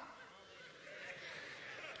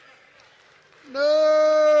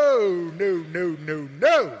 No.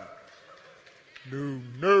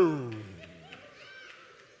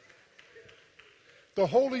 The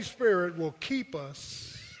Holy Spirit will keep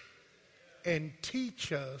us and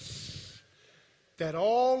teach us that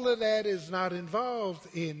all of that is not involved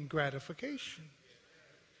in gratification.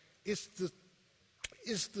 It's the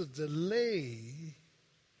delay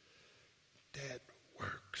that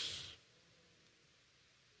works.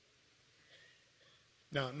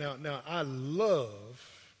 Now, I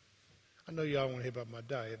know y'all want to hear about my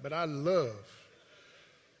diet, but I love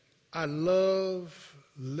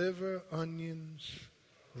liver, onions,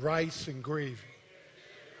 rice, and gravy.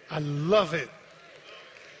 I love it.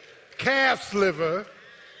 Calf's liver,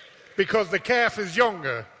 because the calf is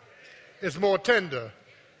younger, it's more tender.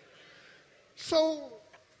 So,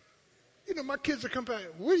 my kids will come back,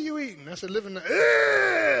 what are you eating? I said, living.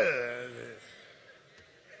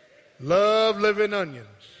 Love living onions.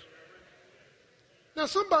 Now,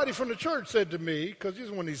 somebody from the church said to me, because he's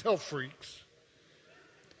one of these health freaks,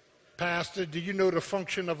 Pastor, do you know the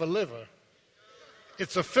function of a liver?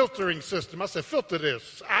 It's a filtering system. I said, filter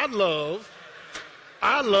this. I love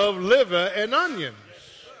liver and onions.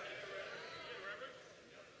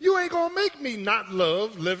 You ain't going to make me not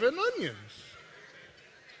love liver and onions.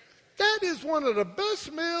 That is one of the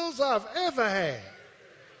best meals I've ever had.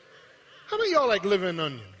 How many of y'all like liver and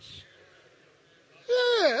onions?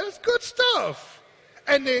 Yeah, it's good stuff.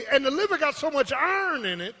 And the liver got so much iron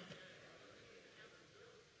in it.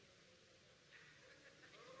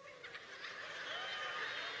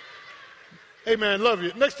 Hey man, love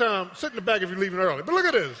you. Next time, sit in the back if you're leaving early. But look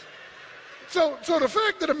at this. So the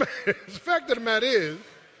fact of the matter is,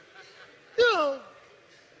 you know,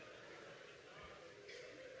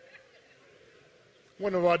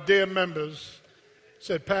 one of our dear members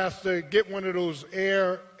said, Pastor, get one of those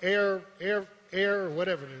air, or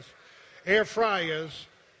whatever it is, air fryers,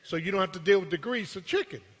 so you don't have to deal with the grease of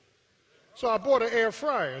chicken. So I bought an air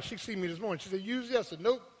fryer. She seen me this morning. She said, use it? I said,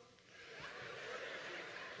 nope.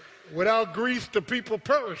 Without grease, the people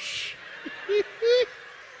perish.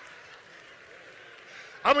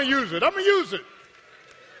 I'm going to use it.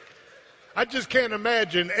 I just can't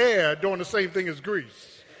imagine air doing the same thing as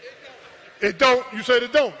grease. It don't. You said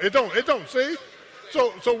it don't. It don't. See?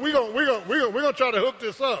 So we're gonna try to hook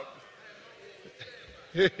this up.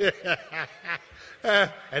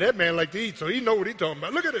 And that man like to eat, so he know what he's talking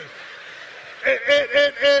about. Look at this.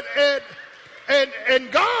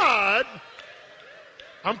 And God,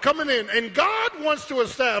 I'm coming in, and God wants to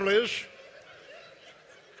establish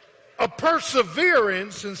a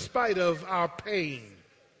perseverance in spite of our pain.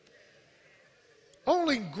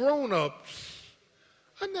 Only grown-ups,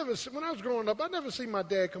 when I was growing up, I never seen my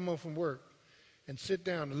dad come home from work and sit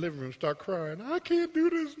down in the living room, start crying. I can't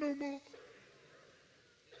do this no more.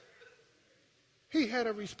 He had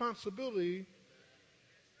a responsibility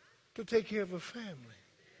to take care of a family.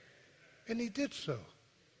 And he did so.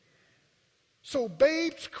 So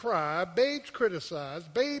babes cry, babes criticize,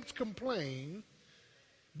 babes complain,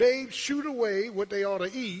 babes shoot away what they ought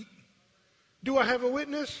to eat. Do I have a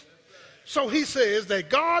witness? So he says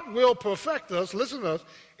that God will perfect us, listen to us,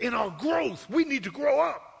 in our growth. We need to grow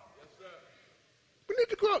up. We need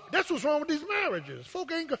to grow up. That's what's wrong with these marriages.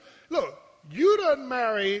 Folk ain't look, you done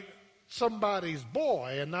married somebody's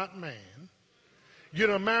boy and not man. You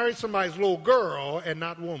done married somebody's little girl and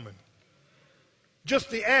not woman.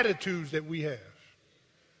 Just the attitudes that we have.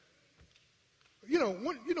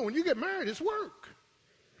 When you get married, it's work.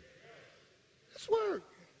 It's work.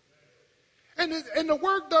 And the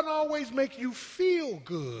work doesn't always make you feel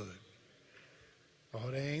good.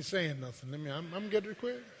 Oh, they ain't saying nothing. I'm getting it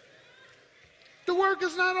quick. The work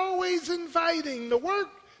is not always inviting. The work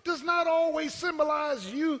does not always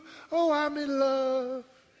symbolize you. Oh, I'm in love.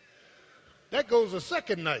 That goes a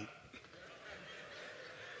second night.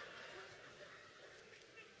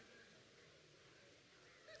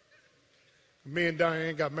 Me and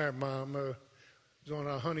Diane got married, Mom. Was on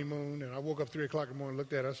our honeymoon, and I woke up 3 o'clock in the morning,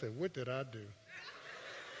 looked at her, I said, what did I do?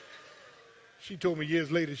 She told me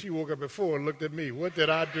years later she woke up at 4 and looked at me. What did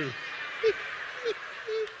I do?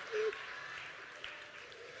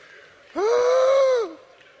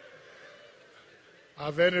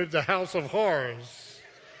 I've entered the house of horrors,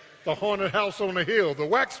 the haunted house on the hill, the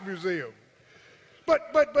wax museum.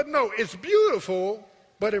 But no, it's beautiful,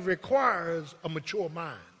 but it requires a mature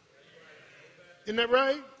mind. Isn't that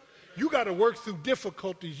right? You got to work through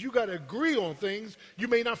difficulties. You got to agree on things you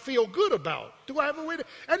may not feel good about. Do I have a way to?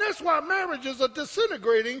 And that's why marriages are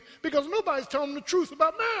disintegrating, because nobody's telling the truth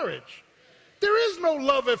about marriage. There is no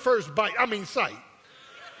love at first sight.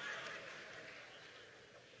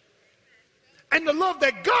 And the love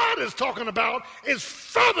that God is talking about is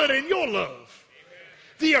further than your love.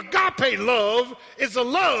 The agape love is a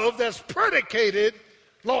love that's predicated,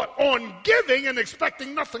 Lord, on giving and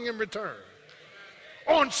expecting nothing in return.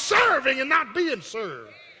 On serving and not being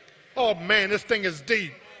served. Oh man, this thing is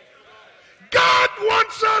deep. God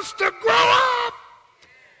wants us to grow up.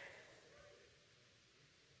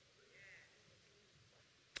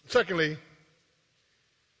 Secondly,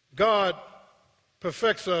 God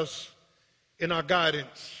perfects us in our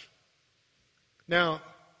guidance. Now,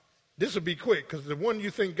 this will be quick, because the one you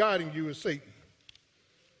think guiding you is Satan.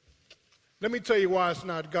 Let me tell you why it's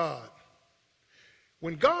not God.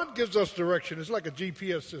 When God gives us direction, it's like a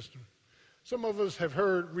GPS system. Some of us have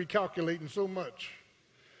heard recalculating so much,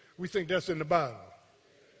 we think that's in the Bible.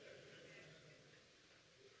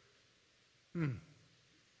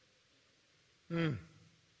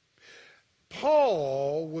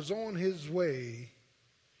 Paul was on his way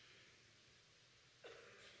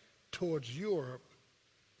towards Europe,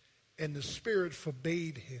 and the Spirit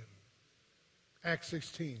forbade him. Acts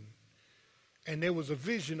 16. And there was a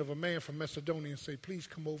vision of a man from Macedonia say, please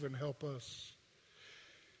come over and help us.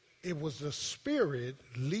 It was the Spirit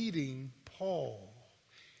leading Paul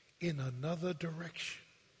in another direction.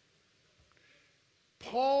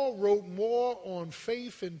 Paul wrote more on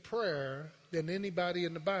faith and prayer than anybody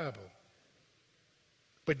in the Bible.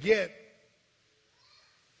 But yet,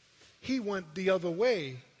 he went the other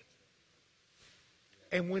way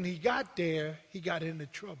And when he got there, he got into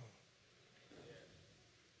trouble.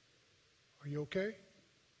 Are you okay?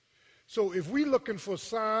 So if we're looking for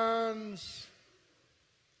signs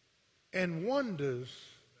and wonders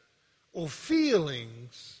or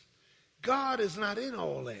feelings, God is not in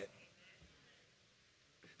all that.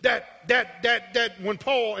 That when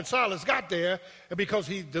Paul and Silas got there, and because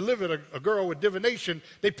he delivered a girl with divination,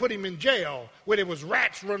 they put him in jail where there was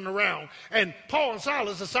rats running around. And Paul and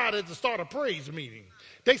Silas decided to start a praise meeting.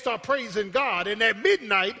 They start praising God, and at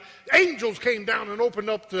midnight, angels came down and opened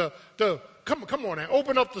up come on now,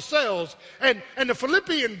 open up the cells. And the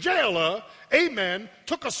Philippian jailer, amen,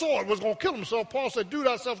 took a sword, was going to kill himself. Paul said, do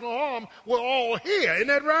thyself no harm, we're all here. Isn't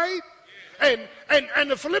that right? And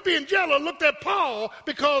the Philippian jailer looked at Paul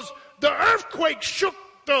because the earthquake shook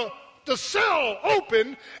the cell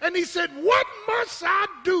open, and he said, what must I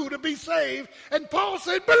do to be saved? And Paul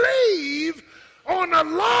said, believe on the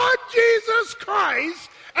Lord Jesus Christ,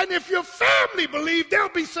 and if your family believe, they'll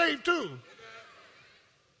be saved too.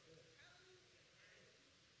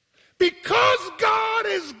 Because God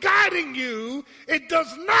is guiding you, it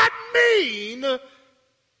does not mean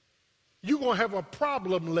you're going to have a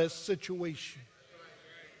problemless situation.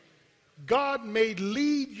 God may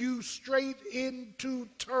lead you straight into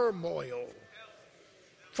turmoil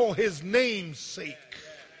for his name's sake.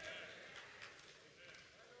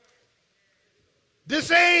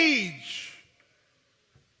 This age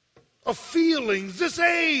of feelings, this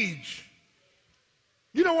age,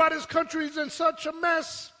 you know why this country is in such a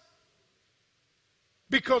mess?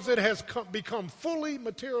 Because it has become fully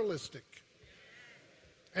materialistic.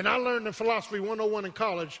 And I learned in Philosophy 101 in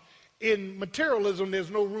college, in materialism, there's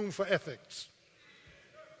no room for ethics.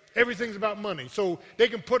 Everything's about money. So they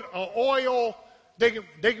can put an oil, they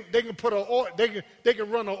can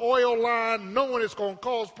run an oil line knowing it's going to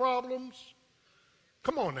cause problems.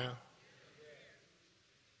 Come on now.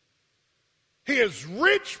 Here's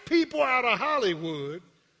rich people out of Hollywood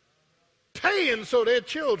paying so their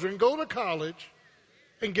children go to college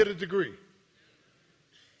and get a degree.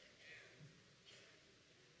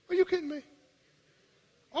 Are you kidding me?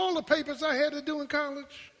 All the papers I had to do in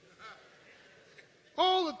college,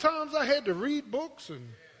 all the times I had to read books, and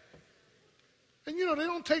you know, they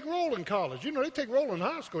don't take roll in college. You know, they take roll in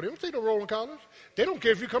high school. They don't take no roll in college. They don't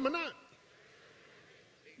care if you come or not.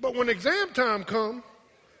 But when exam time comes,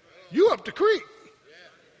 you up the creek.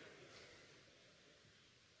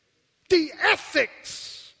 The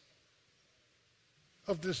ethics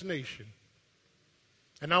of this nation,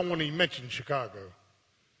 and I won't even mention Chicago.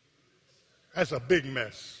 That's a big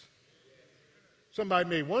mess. Somebody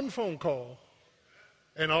made one phone call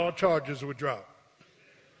and all charges were dropped.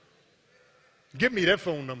 Give me that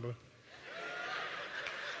phone number.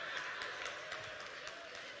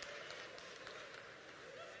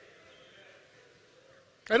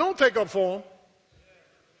 And don't take up for them.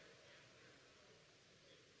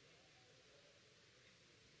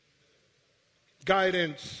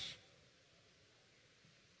 Guidance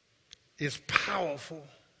is powerful,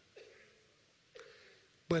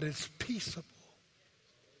 but it's peaceable.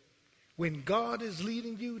 When God is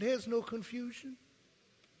leading you, there's no confusion.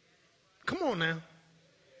 Come on now.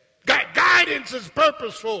 Guidance is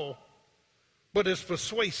purposeful, but it's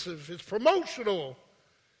persuasive. It's promotional,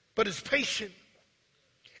 but it's patient.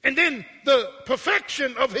 And then the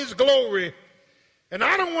perfection of his glory. And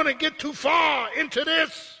I don't want to get too far into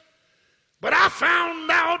this, but I found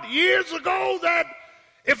out years ago that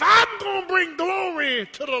if I'm going to bring glory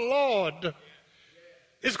to the Lord,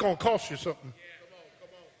 it's going to cost you something.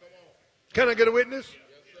 Can I get a witness?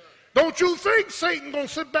 Don't you think Satan going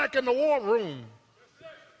to sit back in the war room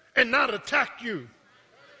and not attack you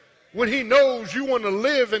when he knows you want to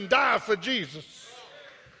live and die for Jesus?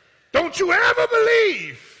 Don't you ever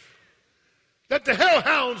believe that the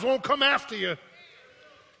hellhounds won't come after you.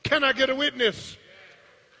 Can I get a witness?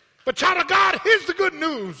 But child of God, here's the good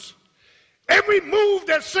news. Every move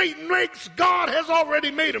that Satan makes, God has already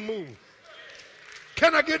made a move.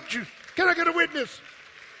 Can I get a witness?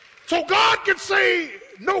 So God can say,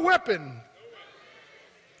 no weapon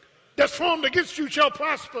that's formed against you shall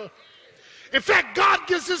prosper. In fact, God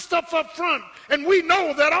gives this stuff up front, and we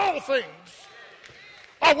know that all things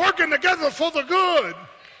are working together for the good,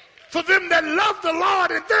 for them that love the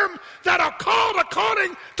Lord and them that are called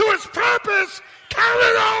according to his purpose. Count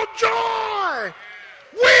it all joy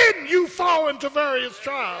when you fall into various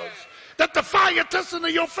trials, that the fire testing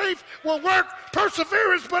of your faith will work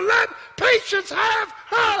perseverance, but let patience have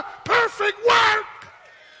her perfect work.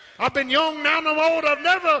 I've been young, now I'm old. I've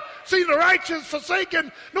never seen the righteous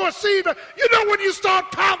forsaken, nor seen the... You know, when you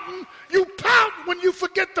start pouting, you pout when you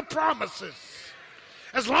forget the promises.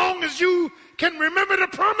 As long as you can remember the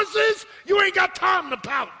promises, you ain't got time to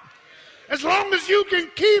pout. As long as you can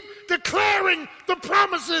keep declaring the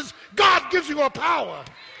promises, God gives you a power.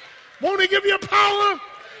 Won't he give you a power?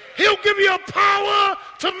 He'll give you a power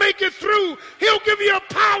to make it through. He'll give you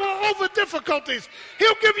a power over difficulties.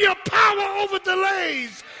 He'll give you a power over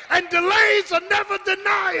delays. And delays are never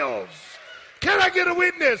denials. Can I get a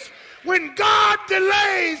witness? When God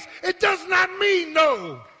delays, it does not mean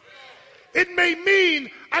no. It may mean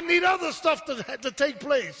I need other stuff to take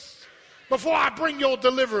place before I bring your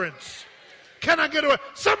deliverance. Can I get a witness?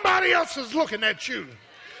 Somebody else is looking at you.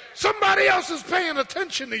 Somebody else is paying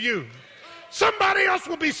attention to you. Somebody else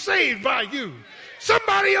will be saved by you.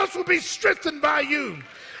 Somebody else will be strengthened by you.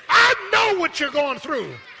 I know what you're going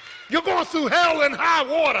through. You're going through hell and high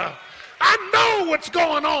water. I know what's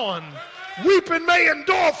going on. Weeping may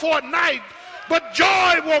endure for a night, but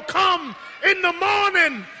joy will come in the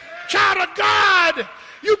morning. Child of God,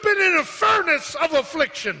 you've been in a furnace of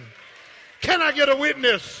affliction. Can I get a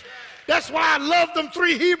witness? That's why I love them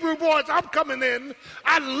 3 Hebrew boys. I'm coming in.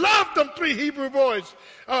 I love them 3 Hebrew boys.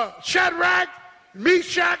 Shadrach,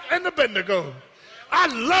 Meshach, and Abednego. I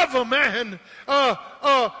love them, man.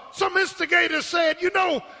 Some instigators said, you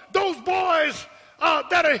know, those boys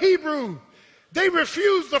that are Hebrew, they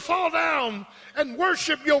refuse to fall down and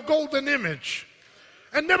worship your golden image.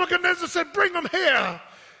 And Nebuchadnezzar said, bring them here.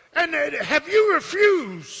 And have you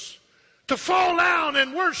refused to fall down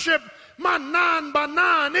and worship my 9 by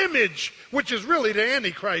 9 image, which is really the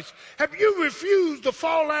Antichrist? Have you refused to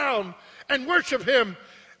fall down and worship him?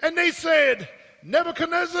 And they said,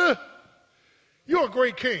 Nebuchadnezzar, you're a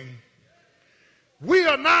great king. We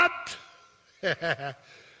are not,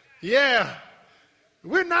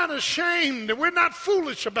 we're not ashamed and we're not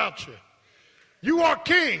foolish about you. You are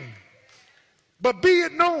king, but be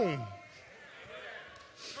it known,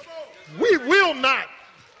 we will not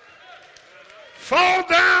fall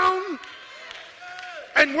down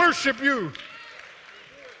and worship you.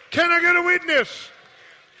 Can I get a witness?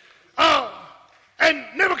 And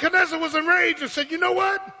Nebuchadnezzar was enraged and said, you know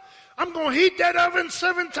what? I'm going to heat that oven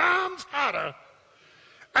 7 times hotter.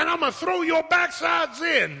 And I'm going to throw your backsides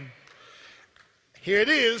in. Here it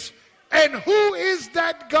is. And who is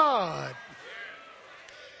that God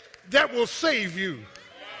that will save you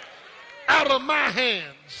out of my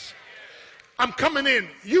hands? I'm coming in.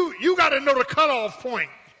 You got to know the cutoff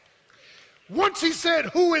point. Once he said,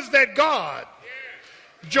 who is that God?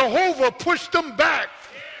 Jehovah pushed them back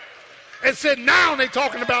and said, now they're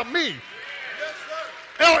talking about me.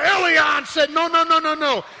 Elion said, no.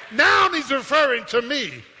 Now he's referring to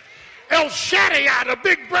me. El Shaddai, the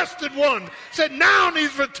big-breasted one, said, now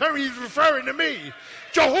he's referring to me.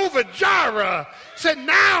 Jehovah Jireh said,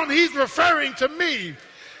 now he's referring to me.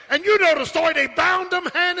 And you know the story. They bound him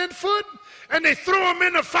hand and foot, and they threw him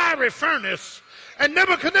in a fiery furnace. And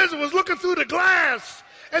Nebuchadnezzar was looking through the glass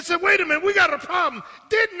and said, wait a minute, we got a problem.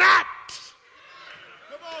 Did not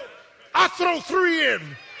I throw 3 in?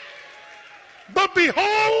 But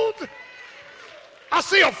behold, I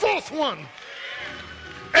see a 4th one.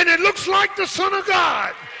 And it looks like the Son of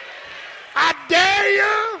God. I dare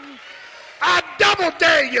you. I double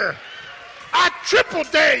dare you. I triple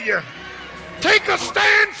dare you. Take a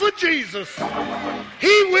stand for Jesus.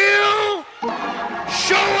 He will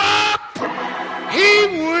show up. He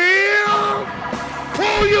will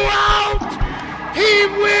pull you out. He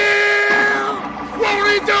will. Won't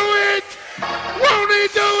he do it? Won't he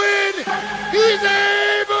do it? He's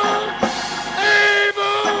able,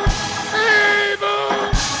 able, able,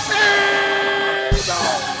 able.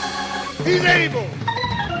 He's able.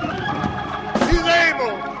 He's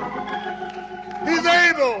able. He's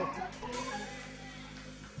able.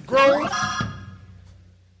 Growth,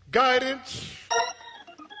 guidance,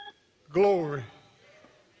 glory.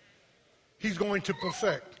 He's going to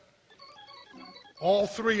perfect. All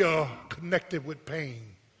 3 are connected with pain.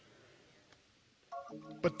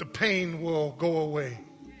 But the pain will go away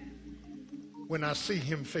when I see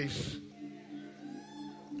him face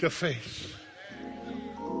to face.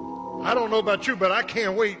 I don't know about you, but I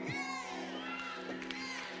can't wait.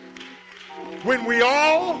 When we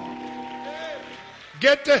all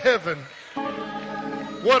get to heaven,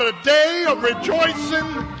 what a day of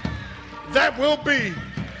rejoicing that will be.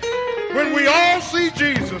 When we all see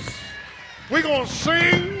Jesus, we're going to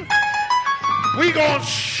sing, we're going to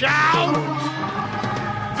shout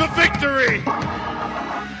the victory.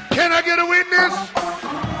 Can I get a witness?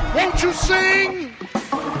 Won't you sing?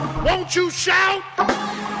 Won't you shout?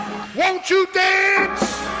 Won't you dance?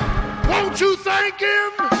 Won't you thank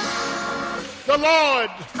him? The Lord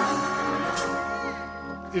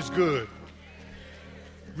is good.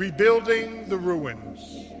 Rebuilding the ruins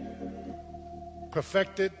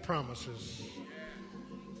perfected promises.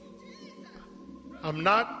 I'm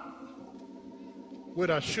not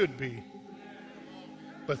what I should be,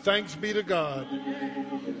 but thanks be to God,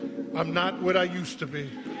 I'm not what I used to be.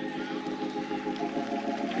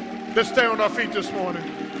 Let's stay on our feet this morning.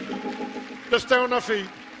 Let's stay on our feet.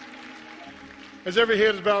 As every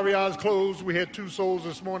head is bowed, every eyes closed, we had 2 souls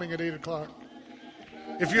this morning at 8 o'clock.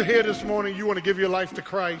 If you're here this morning, you want to give your life to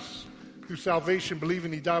Christ through salvation,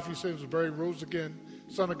 believing he died for your sins, was buried, rose again,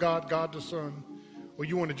 Son of God, God the Son, or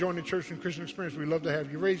you want to join the church and Christian experience, we'd love to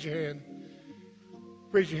have you. Raise your hand.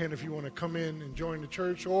 Raise your hand if you want to come in and join the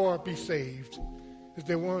church or be saved. Is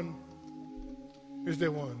there one? Is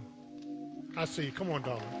there one? I see you. Come on,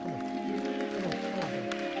 darling. Come on.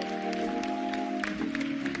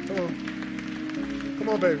 Come on. Come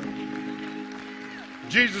on, baby.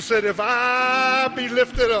 Jesus said, if I be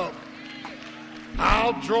lifted up,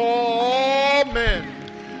 I'll draw all men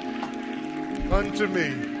unto me.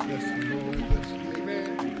 Yes, Lord. Yes.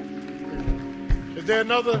 Amen. Is there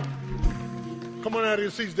another? Come on out of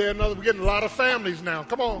your seats. Is there another? We're getting a lot of families now.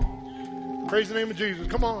 Come on. Praise the name of Jesus.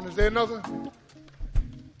 Come on. Is there another?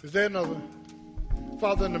 Is there another?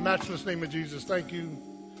 Father, in the matchless name of Jesus, thank you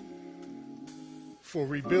for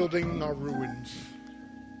rebuilding our ruins.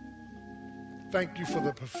 Thank you for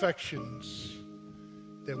the perfections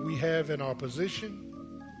that we have in our position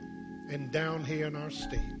and down here in our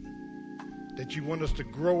state. That you want us to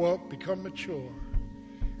grow up, become mature,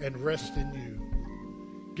 and rest in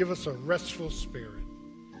you. Give us a restful spirit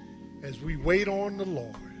as we wait on the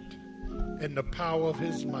Lord and the power of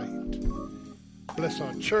his might. Bless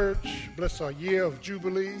our church. Bless our year of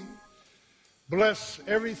Jubilee. Bless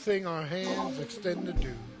everything our hands extend to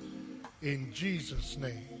do. In Jesus'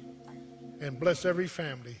 name. And bless every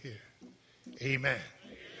family here. Amen.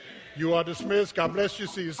 You are dismissed. God bless you.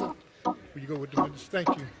 See you soon. Will you go with the minister?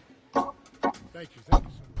 Thank you. Thank you. Thank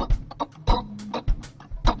you.